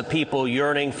 I've heard the people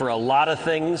yearning for a lot of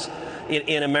things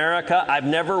in America. I've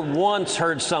never once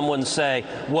heard someone say,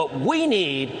 what we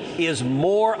need is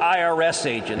more IRS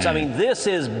agents. I mean, this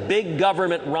is big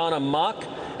government run amok.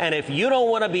 And if you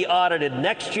don't want to be audited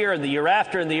next year and the year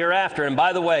after and the year after, and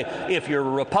by the way, if you're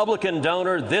a Republican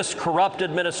donor, this corrupt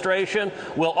administration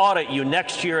will audit you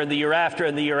next year and the year after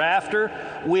and the year after,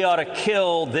 we ought to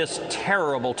kill this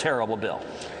terrible, terrible bill.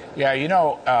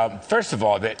 Yeah, first of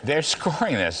all, they're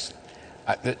scoring this.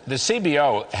 The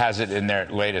CBO has it in their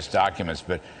latest documents,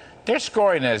 but they're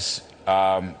scoring this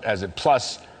as a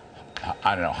plus,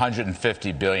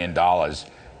 $150 billion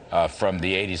from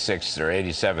the 86 or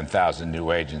 87,000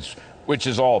 new agents, which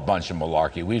is all a bunch of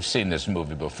malarkey. We've seen this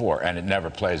movie before, and it never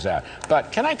plays out.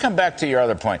 But can I come back to your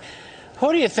other point? Who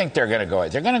do you think they're going to go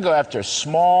at? They're going to go after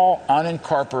small,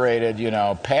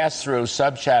 unincorporated, pass-through,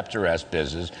 subchapter S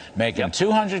business, making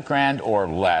 $200,000 or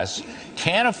less,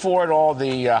 can't afford all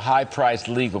the high-priced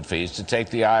legal fees to take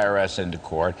the IRS into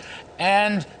court.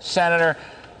 And, Senator,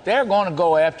 they're going to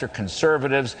go after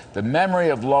conservatives. The memory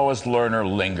of Lois Lerner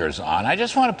lingers on. I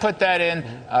just want to put that in.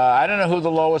 I don't know who the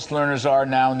Lois Lerners are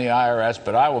now in the IRS,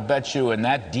 but I will bet you in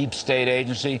that deep state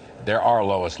agency, there are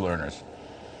Lois Lerners.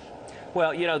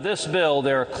 Well, this bill,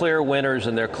 there are clear winners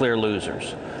and there are clear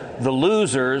losers. The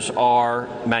losers are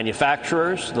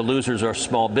manufacturers. The losers are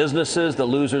small businesses. The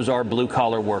losers are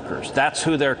blue-collar workers. That's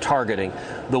who they're targeting.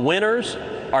 The winners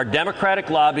are Democratic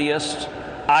lobbyists,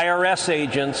 IRS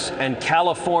agents, and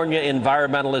California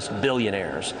environmentalist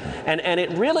billionaires. And it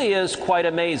really is quite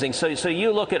amazing. So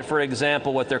you look at, for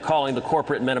example, what they're calling the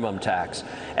corporate minimum tax.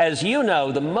 As you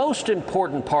know, the most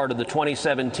important part of the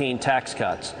 2017 tax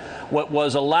cuts what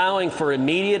was allowing for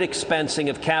immediate expensing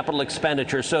of capital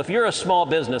expenditures. So if you're a small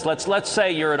business, let's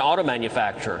say you're an auto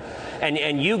manufacturer,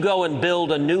 and you go and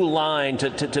build a new line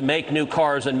to make new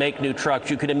cars and make new trucks,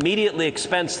 you could immediately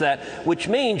expense that, which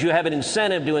means you have an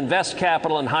incentive to invest capital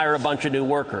capital and hire a bunch of new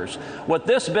workers. What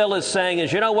this bill is saying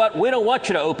is, you know what, we don't want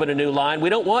you to open a new line. We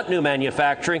don't want new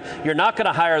manufacturing. You're not going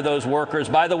to hire those workers.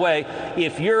 By the way,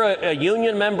 if you're a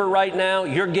union member right now,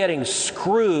 you're getting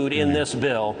screwed in this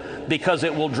bill because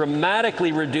it will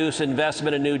dramatically reduce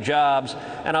investment in new jobs.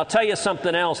 And I'll tell you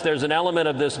something else. There's an element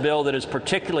of this bill that is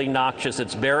particularly noxious.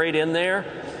 It's buried in there,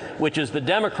 which is the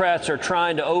Democrats are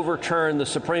trying to overturn the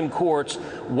Supreme Court's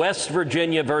West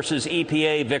Virginia versus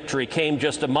EPA victory came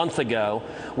just a month ago,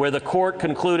 where the court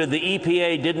concluded the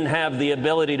EPA didn't have the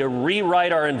ability to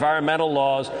rewrite our environmental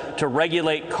laws to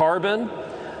regulate carbon.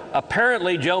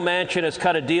 Apparently, Joe Manchin has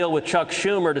cut a deal with Chuck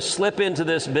Schumer to slip into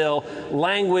this bill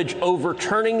language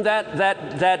overturning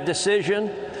that decision,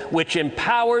 which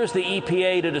empowers the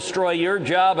EPA to destroy your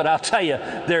job. And I'll tell you,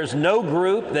 there's no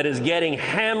group that is getting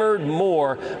hammered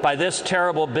more by this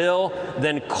terrible bill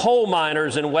than coal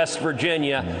miners in West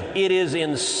Virginia. It is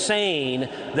insane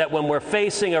that when we're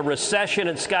facing a recession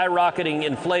and skyrocketing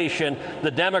inflation,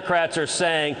 the Democrats are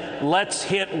saying, let's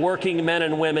hit working men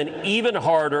and women even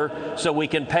harder so we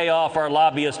can pay off our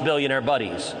lobbyist billionaire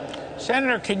buddies.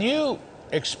 Senator, can you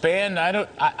expand?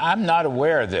 I'm not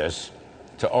aware of this,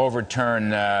 to overturn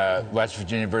West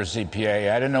Virginia versus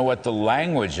EPA. I don't know what the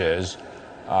language is.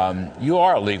 You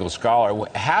are a legal scholar.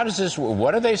 How does this,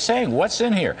 what are they saying? What's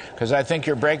in here? Because I think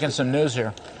you're breaking some news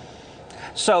here.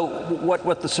 So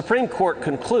what the Supreme Court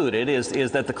concluded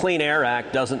is that the Clean Air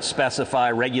Act doesn't specify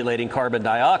regulating carbon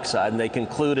dioxide, and they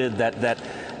concluded that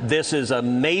this is a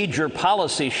major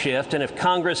policy shift, and if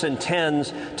Congress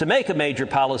intends to make a major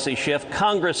policy shift,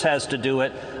 Congress has to do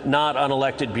it, not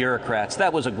unelected bureaucrats.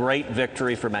 That was a great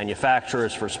victory for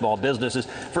manufacturers, for small businesses,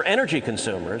 for energy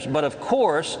consumers. But of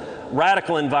course,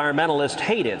 radical environmentalists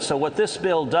hate it. So what this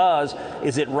bill does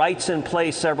is it writes in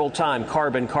place several times,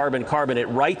 carbon, carbon, carbon. It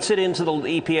writes it into the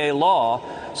EPA law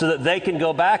so that they can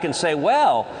go back and say,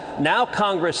 well, now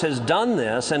Congress has done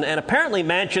this. And apparently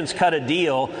Manchin's cut a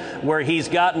deal where he's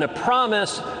gotten a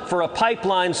promise for a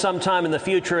pipeline sometime in the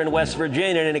future in West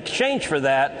Virginia. And in exchange for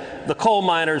that, the coal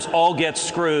miners all get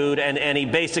screwed. And he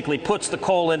basically puts the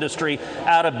coal industry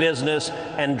out of business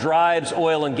and drives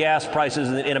oil and gas prices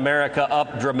in America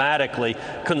up dramatically.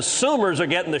 Consumers are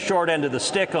getting the short end of the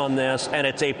stick on this, and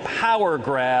it's a power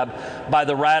grab by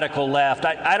the radical left.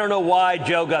 I don't know why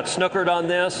Joe got snookered on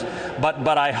this,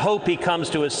 but I hope he comes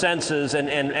to his senses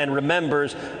and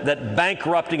remembers that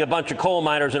bankrupting a bunch of coal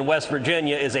miners in West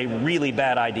Virginia is a really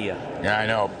bad idea. Yeah, I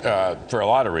know, for a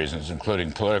lot of reasons,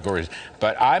 including political reasons.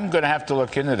 But I'm going to have to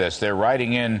look into this. They're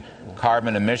writing in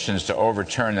carbon emissions to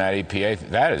overturn that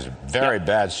EPA. That is very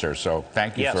bad, sir. So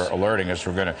thank you for alerting us.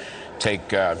 We're going to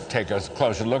take a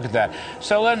closer look at that.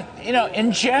 So then,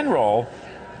 in general,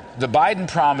 the Biden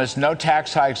promise no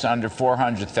tax hikes under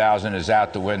 $400,000 is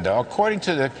out the window, according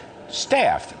to the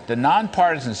staff, the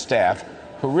nonpartisan staff,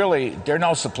 who really, they're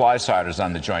no supply-siders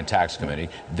on the Joint Tax Committee.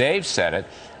 They've said it.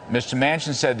 Mr.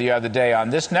 Manchin said the other day on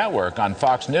this network, on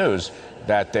Fox News,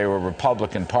 that they were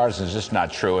Republican partisans. It's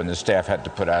not true, and the staff had to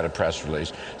put out a press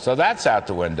release. So that's out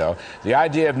the window. The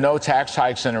idea of no tax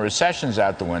hikes in a recession is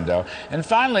out the window. And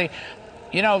finally,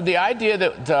 the idea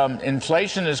that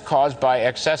inflation is caused by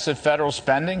excessive federal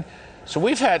spending. So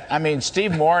we've had,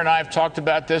 Steve Moore and I have talked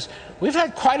about this. We've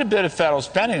had quite a bit of federal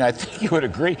spending. I think you would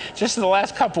agree. Just in the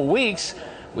last couple of weeks,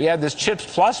 we had this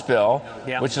CHIPS Plus bill,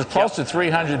 which is close to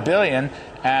 $300 billion.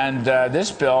 And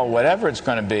this bill, whatever it's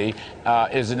going to be,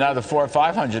 is another $400 or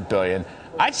 $500 billion.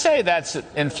 I'd say that's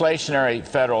inflationary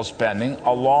federal spending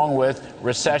along with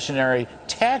recessionary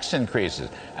tax increases.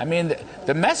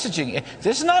 The messaging,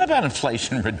 this is not about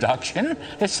inflation reduction.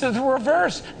 It's the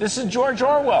reverse. This is George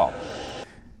Orwell.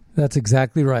 That's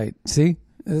exactly right. See,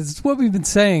 it's what we've been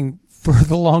saying for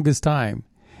the longest time.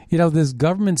 This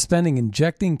government spending,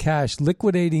 injecting cash,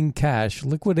 liquidating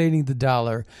the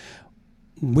dollar,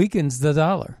 weakens the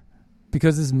dollar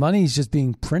because this money is just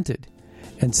being printed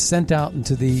and sent out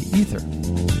into the ether.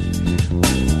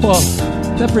 Well,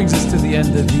 that brings us to the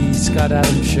end of the Scott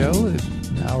Adams Show.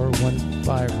 An hour went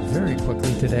by very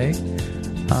quickly today.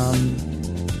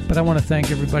 But I want to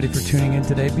thank everybody for tuning in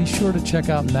today. Be sure to check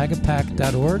out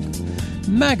magapack.org.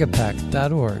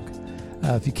 Magapack.org.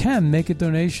 If you can, make a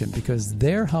donation because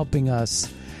they're helping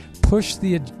us push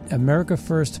the America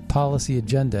First policy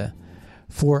agenda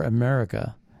for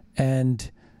America.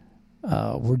 And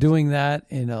we're doing that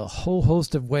in a whole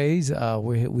host of ways.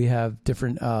 We have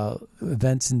different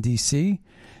events in D.C.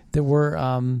 that we're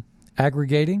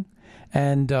aggregating,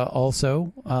 and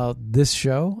also this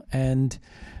show and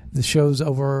the shows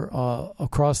over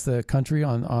across the country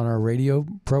on our radio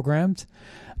programs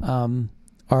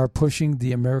are pushing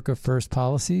the America First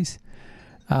policies,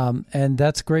 and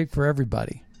that's great for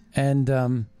everybody. And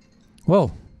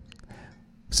Whoa.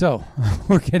 So,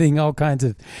 we're getting all kinds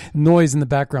of noise in the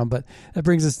background, but that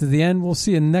brings us to the end. We'll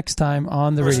see you next time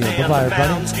on the radio. Bye-bye,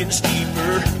 everybody. Getting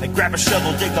steeper. They grab a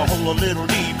shovel, dig the hole a little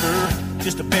deeper,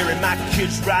 just to bury my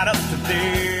kids right up to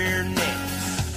there.